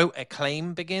 Tomorrow, a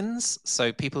claim begins.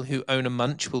 So people who own a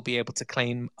Munch will be able to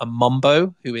claim a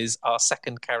Mombo, who is our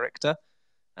second character.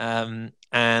 And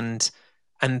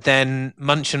then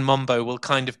Munch and Mombo will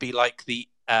kind of be like the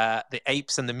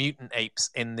apes and the mutant apes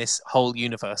in this whole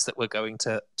universe that we're going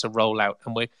to roll out.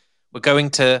 And we're going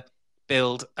to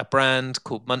build a brand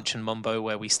called Munch and Mombo,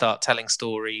 where we start telling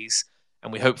stories,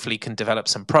 and we hopefully can develop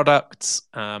some products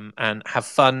and have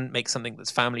fun, make something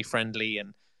that's family friendly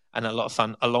and a lot of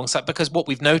fun alongside. Because what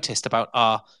we've noticed about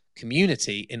our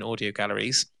community in Audio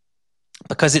Galleries,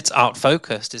 because it's art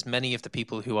focused, is many of the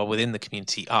people who are within the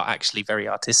community are actually very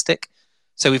artistic.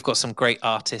 So we've got some great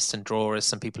artists and drawers,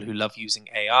 some people who love using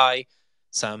AI,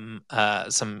 some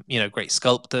great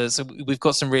sculptors. So we've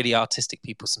got some really artistic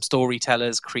people, some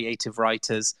storytellers, creative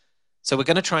writers. So we're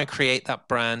going to try and create that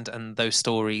brand and those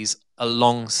stories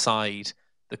alongside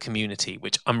the community,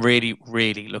 which I'm really,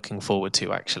 really looking forward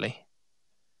to, actually.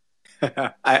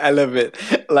 I love it.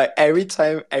 Like every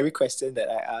time, every question that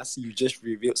I ask, you just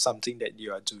revealed something that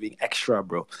you are doing extra,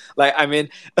 bro. Like, I mean,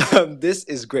 this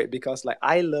is great because, like,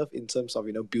 I love in terms of,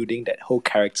 building that whole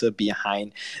character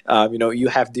behind. You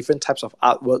have different types of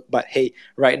artwork, but hey,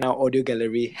 right now, Audio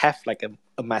Gallery have like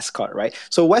a mascot, right?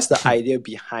 So what's the idea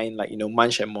behind, like,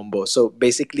 Munch and Mombo? So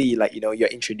basically, like, you're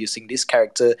introducing this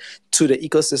character to the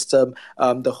ecosystem.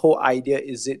 The whole idea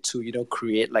is it to,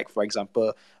 create, like, for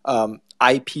example,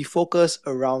 IP focus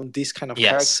around these kind of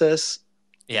characters.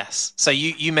 Yes. So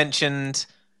you mentioned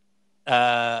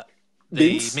the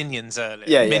Beans? minions earlier.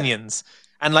 Yeah. Minions.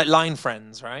 And like line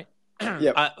friends, right?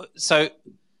 Yep. So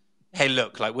hey,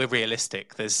 look, like we're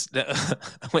realistic. There's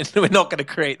we're not going to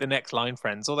create the next line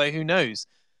friends, although who knows?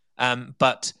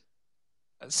 But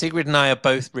Sigrid and I are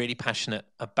both really passionate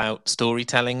about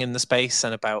storytelling in the space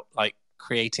and about like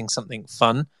creating something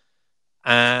fun.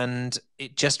 And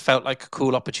it just felt like a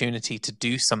cool opportunity to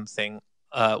do something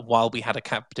while we had a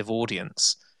captive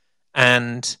audience.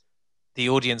 And the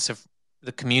audience of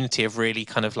the community have really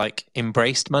kind of like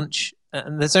embraced Munch.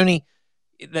 And there's only,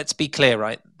 let's be clear,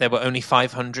 right? There were only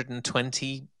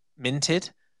 520 minted.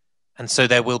 And so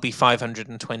there will be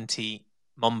 520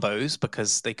 Mombos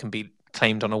because they can be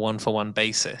claimed on a 1-for-1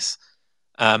 basis.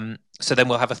 So then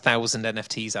we'll have 1,000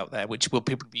 NFTs out there, which will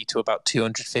probably be to about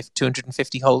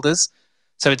 250 holders.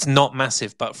 So it's not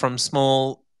massive, but from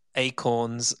small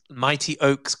acorns, mighty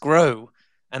oaks grow.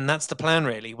 And that's the plan,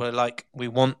 really. We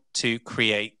want to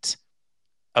create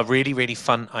a really, really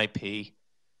fun IP,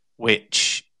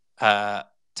 which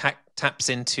taps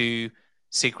into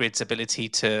Sigrid's ability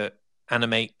to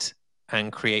animate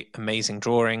and create amazing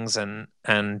drawings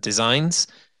and designs,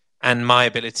 and my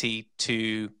ability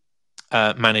to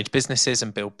manage businesses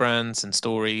and build brands and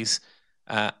stories,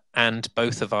 and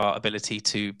both of our ability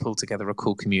to pull together a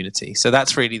cool community. So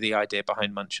that's really the idea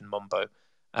behind Munch and Mombo.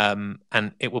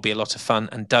 And it will be a lot of fun.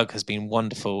 And Doug has been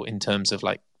wonderful in terms of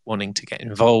like wanting to get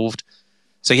involved.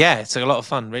 So yeah, it's a lot of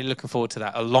fun. Really looking forward to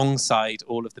that alongside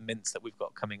all of the mints that we've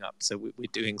got coming up. So we're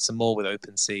doing some more with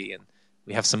OpenSea, and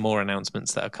we have some more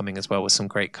announcements that are coming as well with some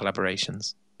great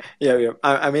collaborations. Yeah.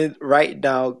 I mean, right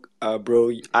now,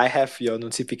 bro, I have your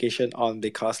notification on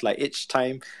because, like, each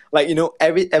time, like,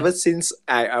 ever since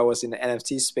I was in the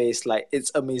NFT space, like,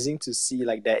 it's amazing to see,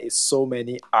 like, there is so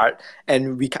many art,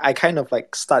 and I kind of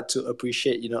like start to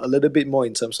appreciate, a little bit more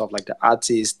in terms of like the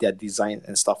artists, their design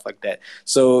and stuff like that.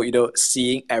 So,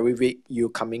 seeing every week you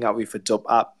coming up with a dope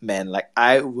art, man, like,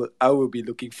 I will be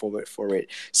looking forward for it.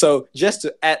 So just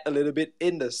to add a little bit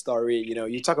in the story,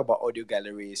 you talk about audio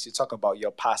galleries, you talk about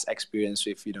your past experience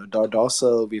with,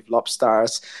 Dorsal, with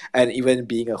Lobstars, and even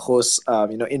being a host,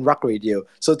 in Rock Radio.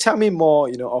 So tell me more,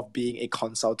 of being a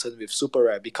consultant with Super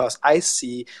Rare, because I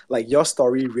see like your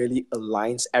story really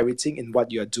aligns everything in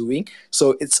what you're doing.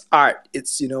 So it's art,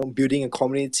 it's, building a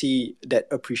community that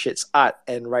appreciates art,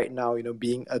 and right now,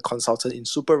 being a consultant in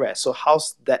Super Rare. So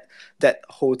how's that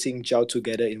whole thing gel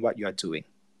together in what you are doing?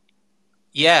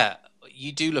 Yeah,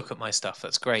 you do look at my stuff.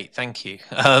 That's great. Thank you.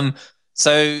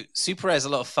 So Super Rare is a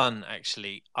lot of fun,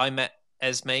 actually. I met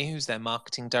Esme, who's their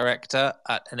marketing director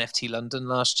at NFT London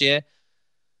last year.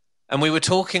 And we were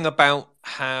talking about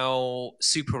how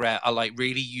Super Rare are like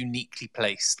really uniquely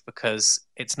placed because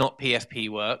it's not PFP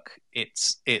work.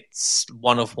 It's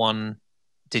one-of-one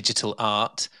digital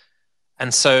art.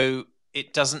 And so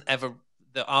the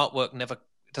artwork never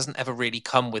doesn't ever really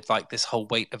come with like this whole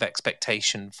weight of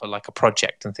expectation for like a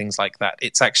project and things like that.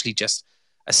 It's actually just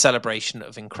a celebration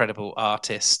of incredible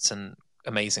artists and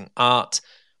amazing art.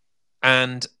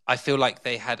 And I feel like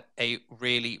they had a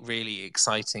really, really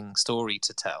exciting story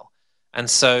to tell. And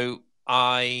so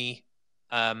I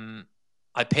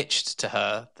pitched to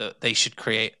her that they should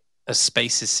create a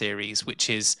Spaces series, which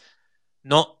is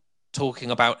not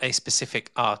talking about a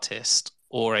specific artist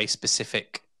or a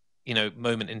specific,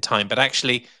 moment in time, but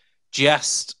actually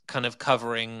just kind of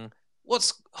covering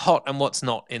what's hot and what's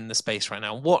not in the space right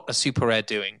now. What are Super Rare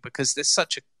doing? Because there's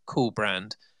such a cool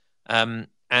brand. And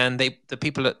the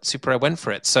people at Super Rare went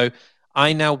for it. So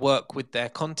I now work with their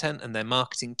content and their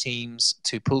marketing teams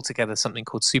to pull together something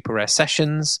called Super Rare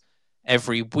Sessions.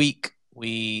 Every week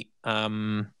we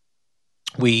host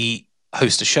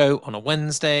a show on a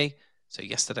Wednesday. So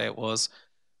yesterday it was,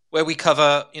 where we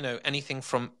cover, anything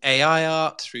from AI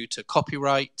art through to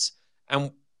copyright.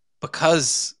 And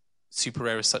because Super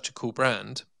Rare is such a cool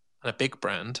brand and a big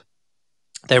brand,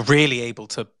 they're really able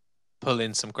to pull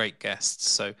in some great guests.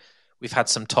 So we've had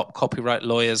some top copyright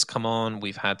lawyers come on.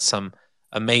 We've had some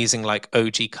amazing like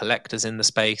OG collectors in the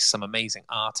space, some amazing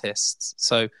artists.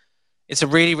 So it's a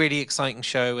really, really exciting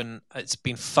show, and it's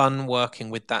been fun working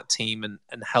with that team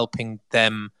and helping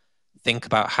them think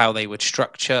about how they would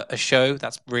structure a show.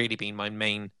 That's really been my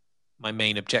main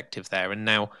objective there. And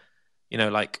now,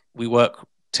 like we work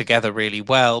together really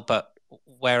well, but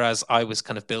whereas I was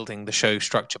kind of building the show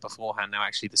structure beforehand, now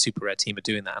actually the Super Rare team are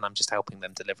doing that, and I'm just helping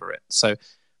them deliver it. So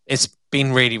it's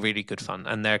been really, really good fun,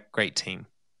 and they're a great team.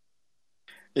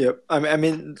 Yep. I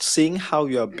mean, seeing how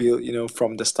you are built,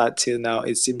 from the start till now,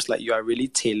 it seems like you are really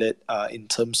tailored in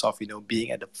terms of,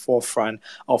 being at the forefront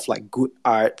of like good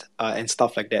art and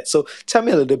stuff like that. So tell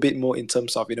me a little bit more in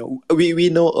terms of, we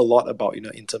know a lot about,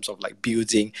 in terms of like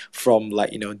building from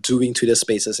like, doing Twitter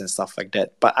spaces and stuff like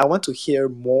that. But I want to hear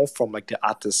more from like the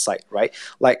artist side, right?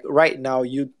 Like right now,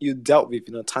 you dealt with,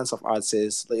 tons of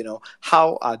artists,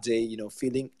 how are they,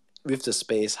 feeling with the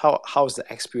space? How's the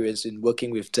experience in working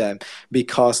with them?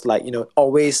 Because like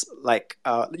always like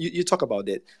you talk about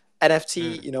it,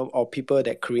 NFT, or people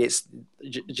that creates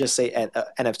just say an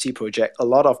NFT project, a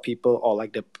lot of people or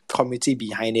like the community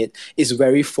behind it is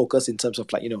very focused in terms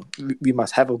of like we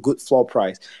must have a good floor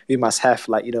price, we must have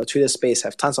like Twitter space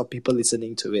have tons of people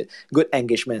listening to it, good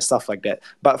engagement and stuff like that.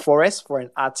 But for an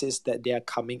artist that they are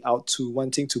coming out to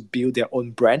wanting to build their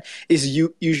own brand, is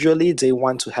usually they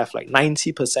want to have like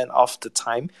 90% of the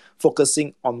time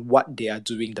focusing on what they are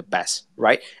doing the best,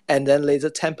 right? And then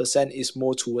later 10% is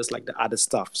more towards like the other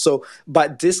stuff. So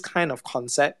but this kind of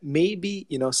concept, maybe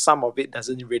some of it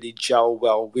doesn't really gel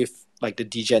well with like the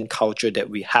degen culture that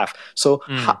we have. So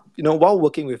how, while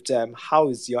working with them, how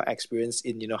is your experience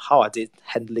in how are they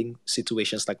handling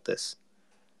situations like this?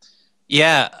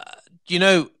 Yeah,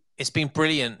 it's been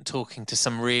brilliant talking to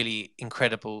some really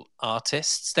incredible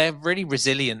artists. They're a really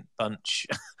resilient bunch.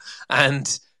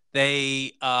 And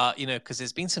they are, because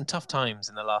there's been some tough times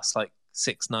in the last like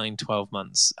 6, 9, 12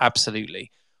 months.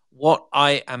 Absolutely. What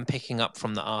I am picking up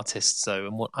from the artists, though,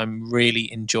 and what I'm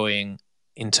really enjoying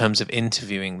in terms of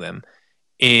interviewing them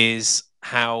is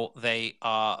how they're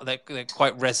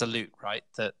quite resolute, right?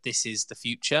 That this is the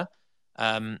future,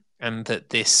 and that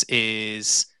this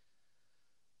is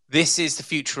the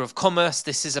future of commerce.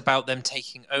 This is about them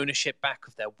taking ownership back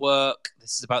of their work.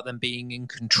 This is about them being in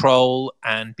control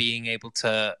and being able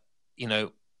to,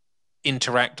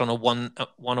 interact on a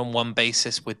one-on-one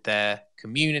basis with their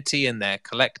community and their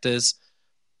collectors.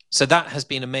 So that has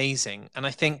been amazing. And I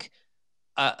think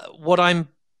what I'm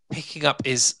picking up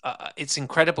is it's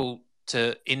incredible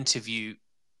to interview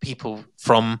people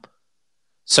from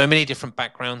so many different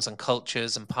backgrounds and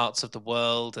cultures and parts of the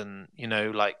world. And,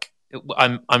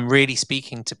 I'm really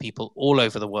speaking to people all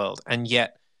over the world. And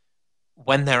yet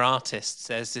when they're artists,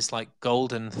 there's this like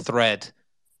golden thread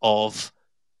of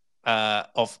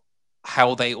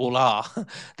how they all are.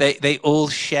 They all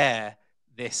share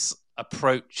this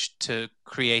approach to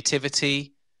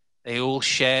creativity. They all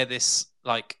share this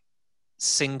like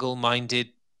single-minded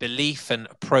belief and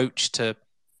approach to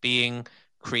being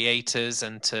creators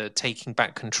and to taking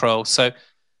back control. So,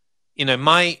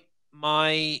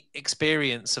 my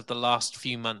experience of the last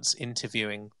few months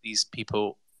interviewing these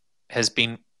people has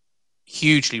been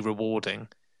hugely rewarding.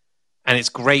 And it's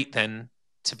great then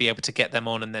to be able to get them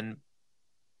on and then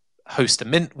host a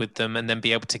mint with them and then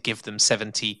be able to give them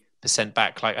 70%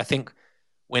 back. Like I think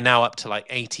we're now up to like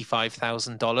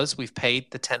 $85,000 we've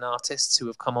paid the 10 artists who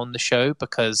have come on the show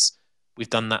because we've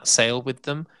done that sale with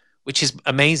them, which is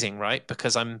amazing, right?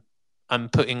 Because I'm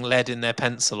putting lead in their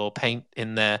pencil or paint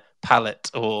in their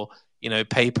palette or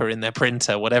paper in their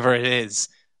printer, whatever it is.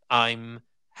 I'm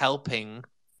helping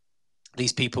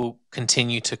these people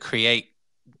continue to create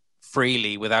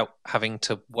freely without having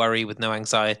to worry, with no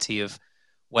anxiety of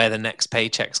where the next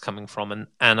paycheck's coming from.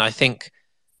 And I think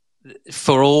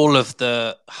for all of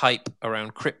the hype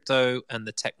around crypto and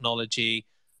the technology,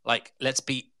 like, let's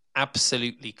be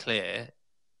absolutely clear,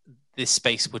 this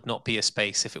space would not be a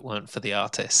space if it weren't for the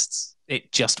artists.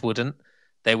 It just wouldn't.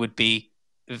 It would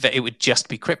just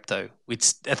be crypto.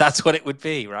 That's what it would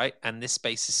be, right? And this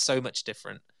space is so much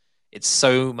different. It's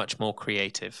so much more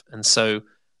creative. And so,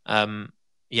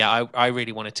 I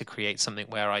really wanted to create something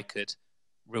where I could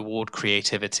reward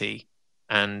creativity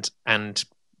and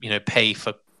pay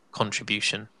for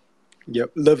contribution.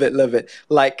 Yep, love it.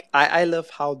 Like I love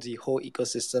how the whole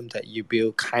ecosystem that you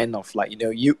build kind of like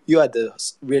you are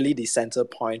really the center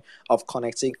point of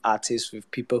connecting artists with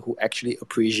people who actually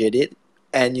appreciate it.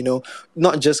 And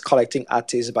not just collecting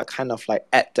artists, but kind of like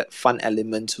add that fun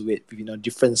element to it,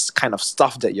 different kind of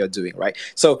stuff that you're doing, right?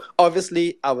 So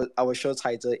obviously our show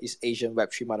title is Asian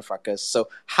Web3 Motherfuckers. So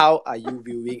how are you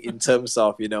viewing in terms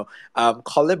of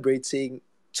collaborating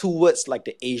towards like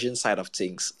the Asian side of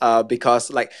things,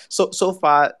 because like so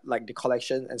far like the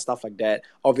collection and stuff like that,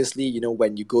 obviously, you know,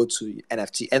 when you go to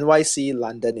NFT NYC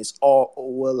London, is all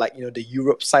over like, you know, the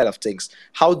Europe side of things.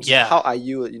 How are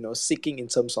you, you know, seeking in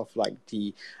terms of like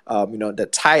the you know, the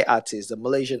Thai artists, the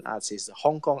Malaysian artists, the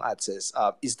Hong Kong artists?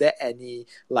 Is there any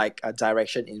like a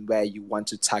direction in where you want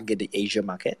to target the Asia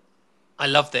market? I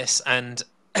love this, and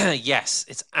yes,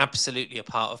 it's absolutely a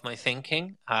part of my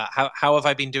thinking. How have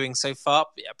I been doing so far?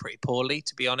 Yeah, pretty poorly,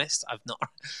 to be honest.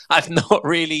 I've not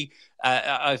really.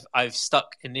 I've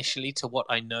stuck initially to what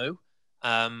I know,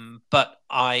 but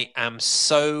I am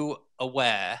so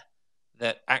aware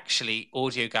that actually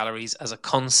audio galleries as a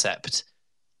concept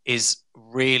is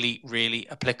really, really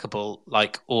applicable,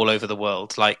 like all over the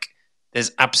world. Like,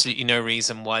 there's absolutely no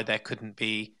reason why there couldn't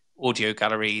be audio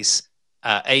galleries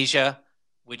Asia,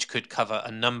 which could cover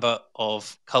a number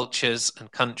of cultures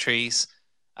and countries.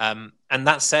 And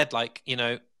that said, like, you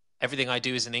know, everything I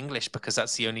do is in English because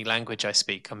that's the only language I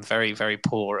speak. I'm very, very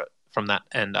poor from that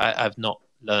end. I've not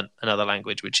learned another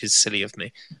language, which is silly of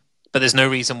me. But there's no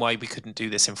reason why we couldn't do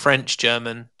this in French,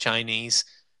 German, Chinese,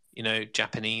 you know,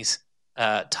 Japanese,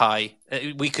 Thai.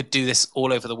 We could do this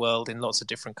all over the world in lots of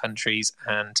different countries,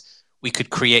 and we could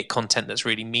create content that's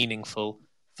really meaningful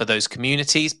for those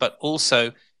communities. But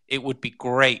also, it would be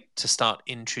great to start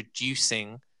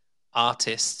introducing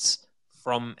artists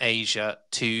from Asia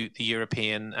to the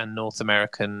European and North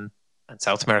American and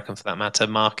South American, for that matter,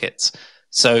 markets.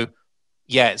 So,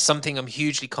 yeah, it's something I'm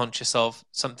hugely conscious of,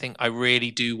 something I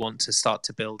really do want to start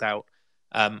to build out.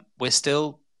 We're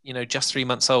still, you know, just 3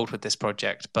 months old with this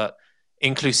project, but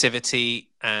inclusivity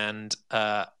and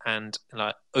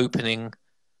like opening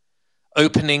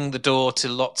the door to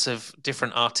lots of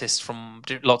different artists from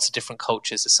lots of different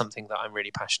cultures is something that I'm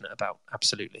really passionate about.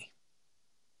 Absolutely.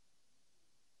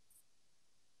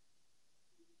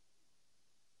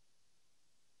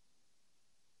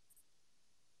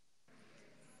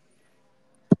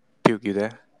 Puke, you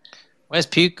there? Where's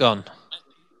Puke gone?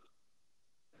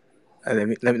 Let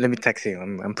me text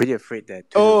him. I'm pretty afraid that.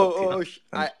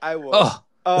 I was. Oh,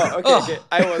 Okay.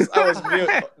 I was mute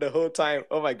the whole time.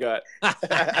 Oh my god.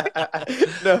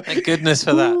 No, thank goodness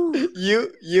for that.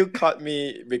 You caught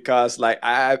me because like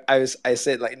I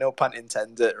said like no pun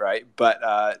intended, right?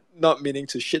 But not meaning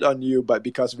to shit on you, but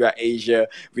because we are Asia,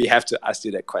 we have to ask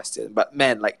you that question. But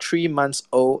man, like 3 months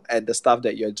old and the stuff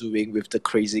that you're doing with the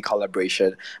crazy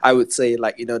collaboration, I would say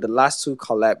like, you know, the last two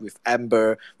collab with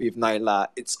Amber, with Nyla,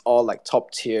 it's all like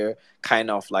top tier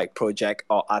kind of like project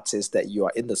or artist that you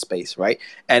are in the space, right?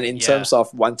 And in terms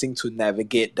of wanting to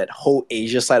navigate that whole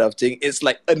Asia side of thing, it's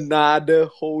like another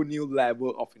whole new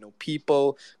level of, you know,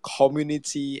 people,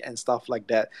 community and stuff like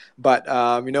that. But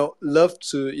you know, love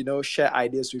to, you know, share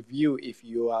ideas with you if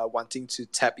you are wanting to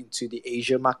tap into the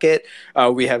Asia market.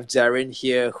 We have Darren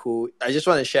here, who I just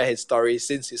want to share his story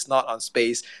since he's not on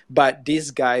space. But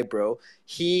this guy, bro,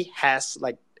 he has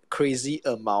like crazy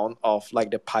amount of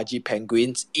like the pudgy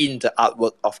penguins in the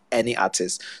artwork of any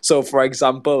artist. So for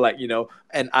example, like, you know,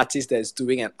 an artist that's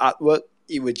doing an artwork,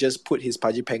 it would just put his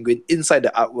pudgy penguin inside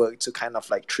the artwork to kind of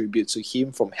like tribute to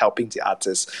him from helping the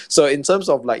artist. So in terms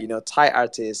of like, you know, Thai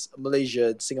artists,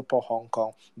 Malaysia, Singapore, Hong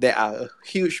Kong, there are a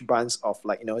huge bunch of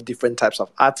like, you know, different types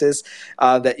of artists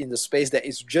that in the space that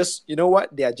is just, you know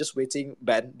what, they are just waiting,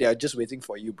 Ben, they are just waiting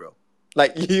for you, bro.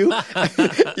 Like you,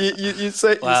 you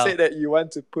said Wow. you said that you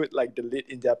want to put like the lid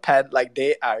in their pan. Like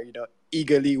they are, you know,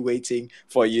 eagerly waiting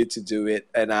for you to do it,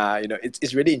 and you know,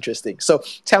 it's really interesting. So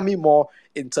tell me more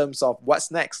in terms of what's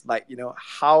next. Like, you know,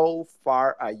 how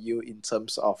far are you in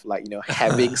terms of like, you know,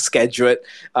 having scheduled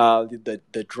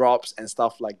the drops and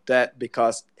stuff like that?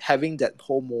 Because having that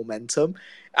whole momentum,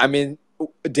 I mean,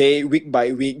 day week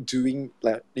by week doing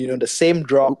like, you know, the same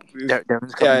drop with,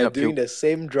 doing the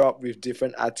same drop with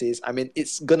different artists, I mean,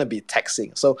 it's gonna be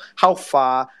taxing. So how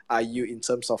far are you in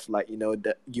terms of like, you know,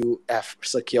 that you have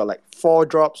secured like 4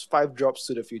 drops, 5 drops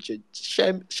to the future?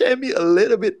 Share me a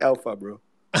little bit alpha, bro.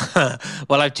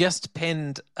 Well, I've just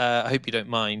pinned, I hope you don't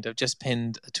mind, I've just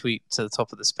pinned a tweet to the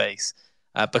top of the space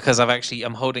because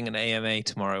I'm holding an AMA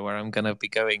tomorrow where I'm going to be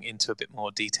going into a bit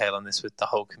more detail on this with the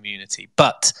whole community.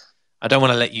 But I don't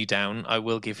want to let you down. I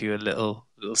will give you a little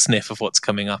sniff of what's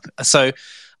coming up. So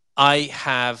I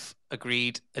have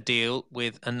agreed a deal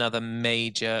with another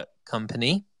major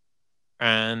company,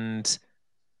 and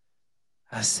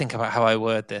let's think about how I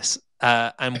word this.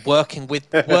 I'm working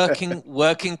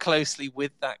closely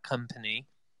with that company.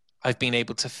 I've been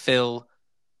able to fill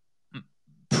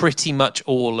pretty much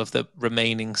all of the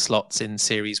remaining slots in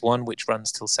Series 1, which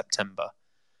runs till September.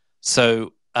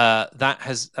 So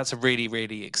that's a really,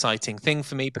 really exciting thing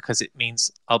for me, because it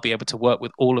means I'll be able to work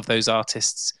with all of those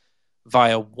artists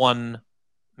via one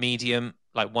medium,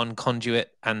 like one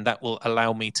conduit, and that will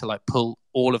allow me to like pull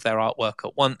all of their artwork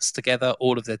at once together,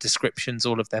 all of their descriptions,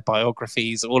 all of their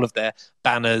biographies, all of their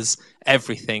banners,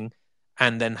 everything,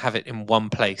 and then have it in one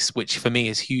place, which for me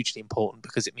is hugely important,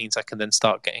 because it means I can then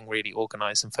start getting really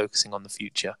organized and focusing on the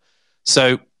future.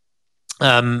 So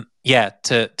to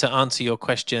answer your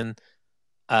question,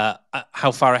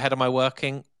 how far ahead am I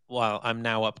working? Well, I'm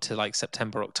now up to like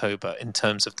September, October in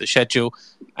terms of the schedule.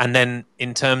 And then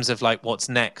in terms of like what's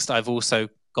next, I've also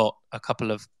got a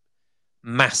couple of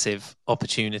massive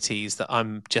opportunities that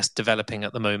I'm just developing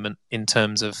at the moment in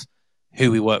terms of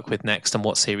who we work with next and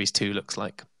what Series 2 looks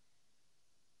like.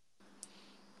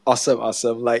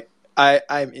 Awesome. Like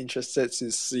I'm interested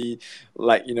to see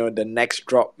like, the next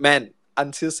drop. Man,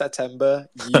 until September,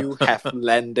 you have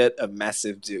landed a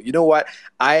massive deal. You know what?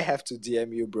 I have to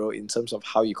DM you, bro, in terms of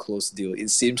how you close deal. It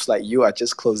seems like you are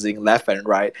just closing left and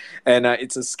right. And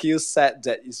it's a skill set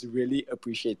that is really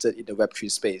appreciated in the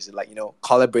Web3 space. Like,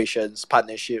 collaborations,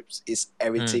 partnerships is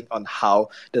everything on how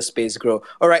the space grow.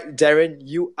 All right, Darren,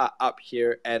 you are up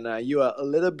here, and you are a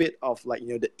little bit of like,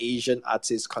 the Asian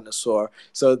artist connoisseur.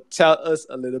 So tell us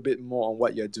a little bit more on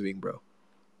what you're doing, bro.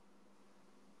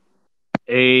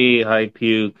 Hey, hi,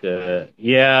 Puke.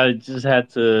 Yeah, I just had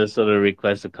to sort of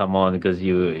request to come on because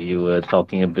you were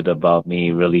talking a bit about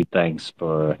me. Really, thanks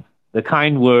for the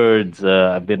kind words.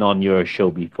 I've been on your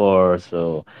show before,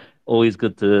 so always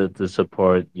good to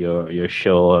support your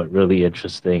show. Really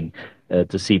interesting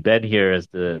to see Ben here as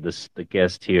the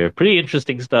guest here. Pretty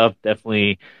interesting stuff.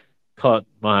 Definitely caught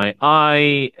my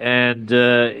eye, and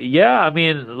yeah, I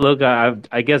mean, look,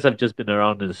 I guess I've just been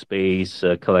around in the space,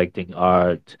 collecting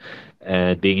art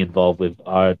and being involved with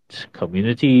art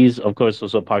communities. Of course,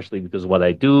 also partially because of what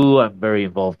I do. I'm very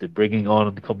involved in bringing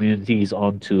on communities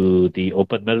onto the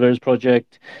Open Metaverse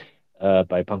project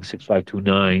by Punk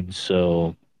 6529.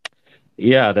 So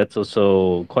yeah, that's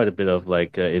also quite a bit of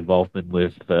like involvement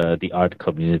with the art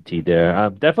community there.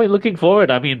 I'm definitely looking forward.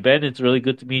 I mean, Ben, it's really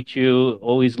good to meet you.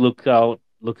 Always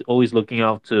looking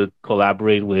out to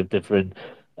collaborate with different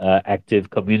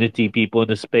active community people in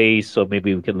the space. So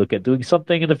maybe we can look at doing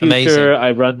something in the future.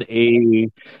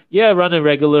 Amazing. I run a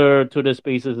regular Twitter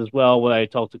Spaces as well, where I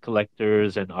talk to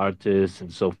collectors and artists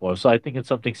and so forth. So I think it's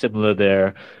something similar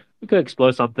there. We could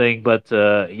explore something, but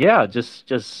yeah,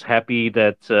 just happy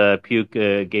that Puke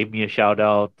gave me a shout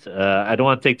out. I don't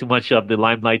want to take too much of the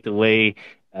limelight away.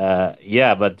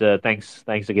 Yeah, but thanks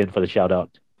again for the shout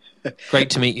out. Great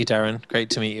to meet you, Darren.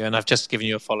 Great to meet you. And I've just given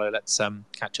you a follow. Let's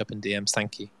catch up in DMs.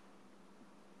 Thank you.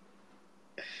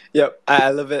 Yep,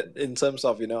 I love it in terms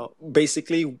of,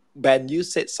 basically, Ben, you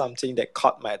said something that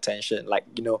caught my attention. Like,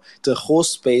 the whole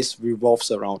space revolves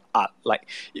around art. Like,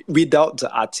 without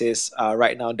the artists,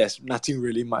 right now, there's nothing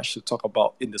really much to talk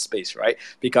about in the space, right?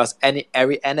 Because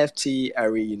every NFT,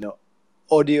 every,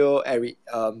 audio, every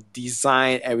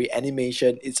design, every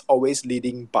animation, it's always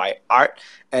leading by art.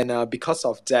 And because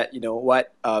of that,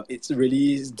 it's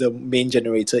really the main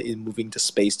generator in moving the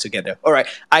space together. All right,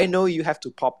 I know you have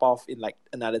to pop off in like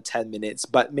another 10 minutes,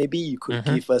 but maybe you could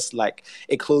give us like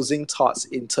a closing thoughts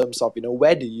in terms of,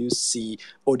 where do you see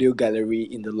Audio Gallery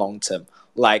in the long term?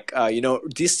 Like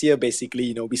this year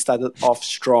basically, we started off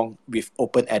strong with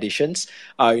open editions.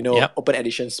 Yep. Open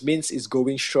editions means it's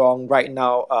going strong right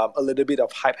now. A little bit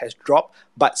of hype has dropped,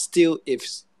 but still,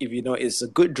 if it's a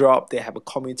good drop, they have a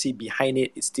community behind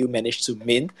it, it still managed to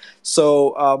mint.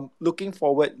 So looking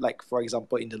forward, like for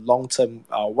example, in the long term,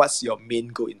 what's your main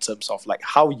goal in terms of like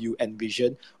how you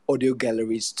envision audio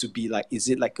galleries to be? Like, is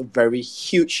it like a very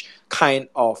huge kind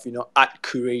of art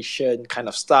curation kind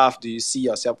of stuff? Do you see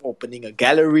yourself opening a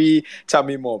gallery? Tell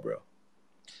me more, bro.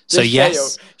 So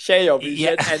Just share your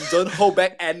vision, Yeah. and don't hold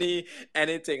back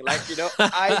anything. Like,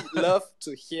 I love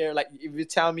to hear, like, if you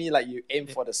tell me like you aim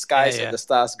for the skies and the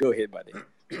stars, go ahead, buddy.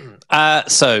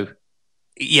 So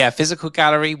yeah, physical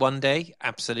gallery one day,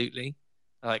 absolutely.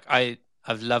 Like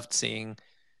I've loved seeing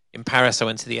in Paris. I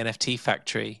went to the NFT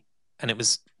factory, and it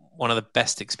was one of the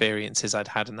best experiences I'd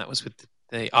had, and that was with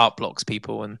the Art Blocks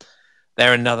people, and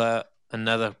they're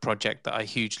another project that I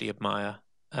hugely admire.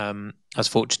 I was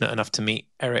fortunate enough to meet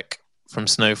Eric from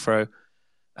Snowfro,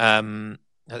 Eric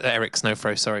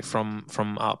Snowfro, sorry,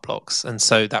 from Art Blocks, and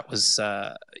so that was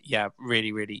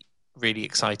really, really, really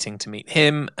exciting to meet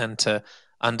him and to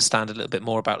understand a little bit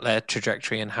more about their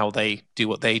trajectory and how they do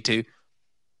what they do.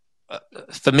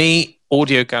 For me,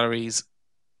 audio galleries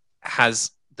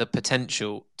has the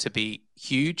potential to be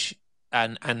huge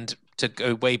and to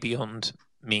go way beyond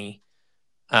me,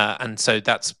 and so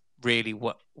that's really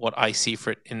what what I see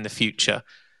for it in the future.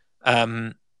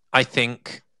 I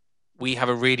think we have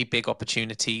a really big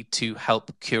opportunity to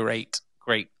help curate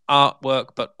great artwork,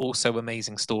 but also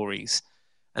amazing stories.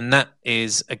 And that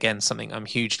is, again, something I'm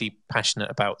hugely passionate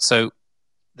about. So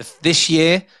this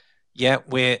year,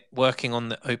 we're working on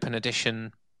the open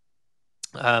edition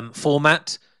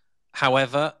format.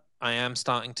 However, I am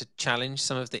starting to challenge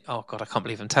some of the... Oh, God, I can't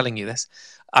believe I'm telling you this.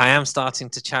 I am starting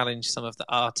to challenge some of the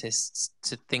artists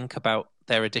to think about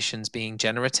their editions being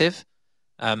generative,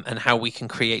 and how we can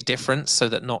create difference so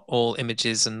that not all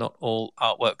images and not all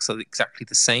artworks are exactly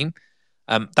the same.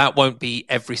 That won't be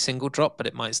every single drop, but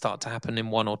it might start to happen in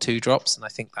 1 or 2 drops. And I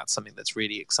think that's something that's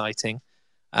really exciting.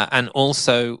 And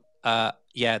also,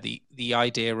 the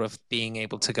idea of being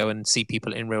able to go and see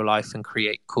people in real life and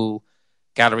create cool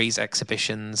galleries,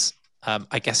 exhibitions,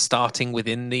 I guess starting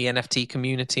within the NFT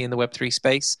community in the Web3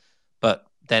 space, but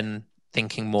then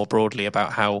thinking more broadly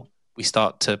about how we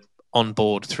start to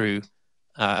onboard through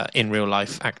in real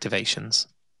life activations.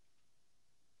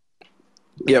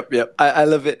 Yep. I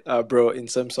love it, bro, in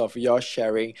terms of your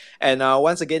sharing. And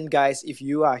once again, guys, if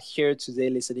you are here today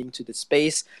listening to the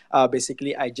space,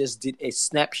 basically, I just did a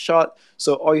snapshot.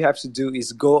 So all you have to do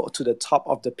is go to the top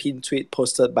of the pinned tweet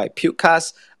posted by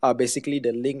Pukecast. Basically,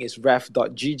 the link is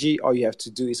ref.gg. All you have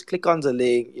to do is click on the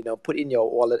link, put in your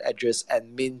wallet address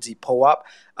and mint the POAP.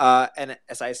 And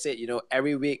as I said,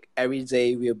 every week, every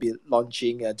day, we'll be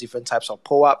launching different types of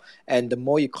POAP. And the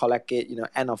more you collect it,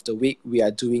 end of the week, we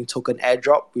are doing token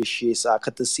airdrop, which is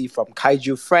courtesy from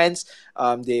Kaiju Friends.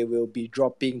 They will be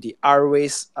dropping the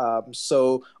RWAs.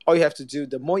 So all you have to do,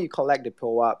 the more you collect the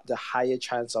POAP, the higher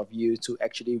chance of you to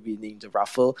actually winning the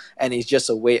raffle. And it's just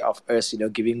a way of us,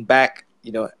 giving back,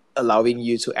 allowing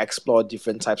you to explore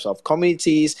different types of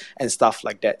communities and stuff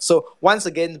like that. So once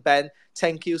again, Ben,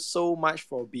 thank you so much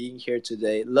for being here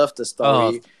today. Love the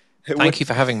story. Thank you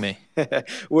for having me.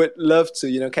 Would love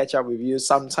to, catch up with you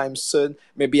sometime soon,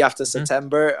 maybe after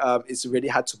September. It's really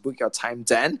hard to book your time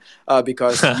then,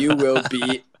 because you will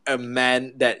be a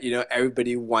man that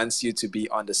everybody wants you to be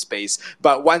on the space.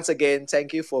 But once again,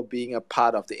 thank you for being a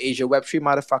part of the Asia Web3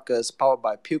 Motherfuckers, powered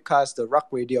by Pukecast, the rock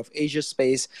radio of Asia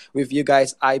space. With you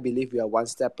guys, I believe we are one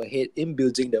step ahead in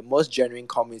building the most genuine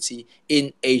community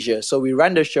in Asia. So we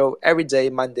run the show every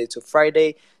day, Monday to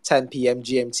Friday, 10 p.m.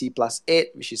 GMT plus 8,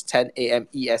 which is 10 a.m.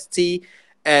 EST.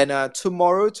 And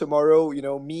tomorrow,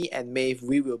 me and Maeve,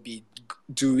 we will be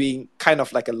doing kind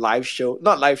of like a live show,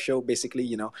 not live show,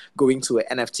 basically, going to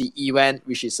an NFT event,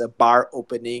 which is a bar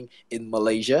opening in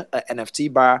Malaysia, an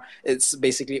NFT bar. It's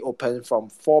basically open from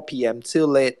 4 p.m. till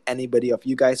late. Anybody of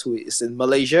you guys who is in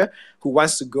Malaysia who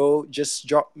wants to go, just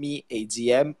drop me a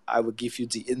DM. I will give you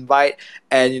the invite.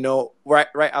 And, right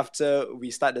after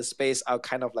we start the space, I'll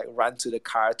kind of like run to the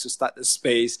car to start the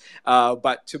space.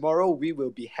 But tomorrow we will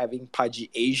be having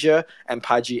Pudgy Asia and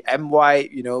Pudgy MY.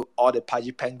 All the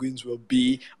Pudgy Penguins will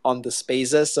be on the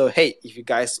spaces. So, hey, if you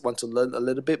guys want to learn a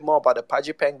little bit more about the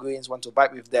Pudgy Penguins, want to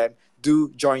vibe with them, do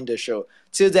join the show.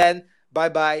 Till then,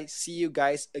 bye-bye. See you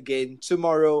guys again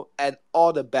tomorrow. And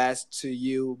all the best to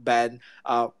you, Ben,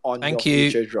 on your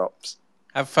future drops.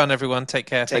 Have fun, everyone. Take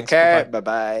care. Take care.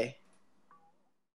 Bye-bye.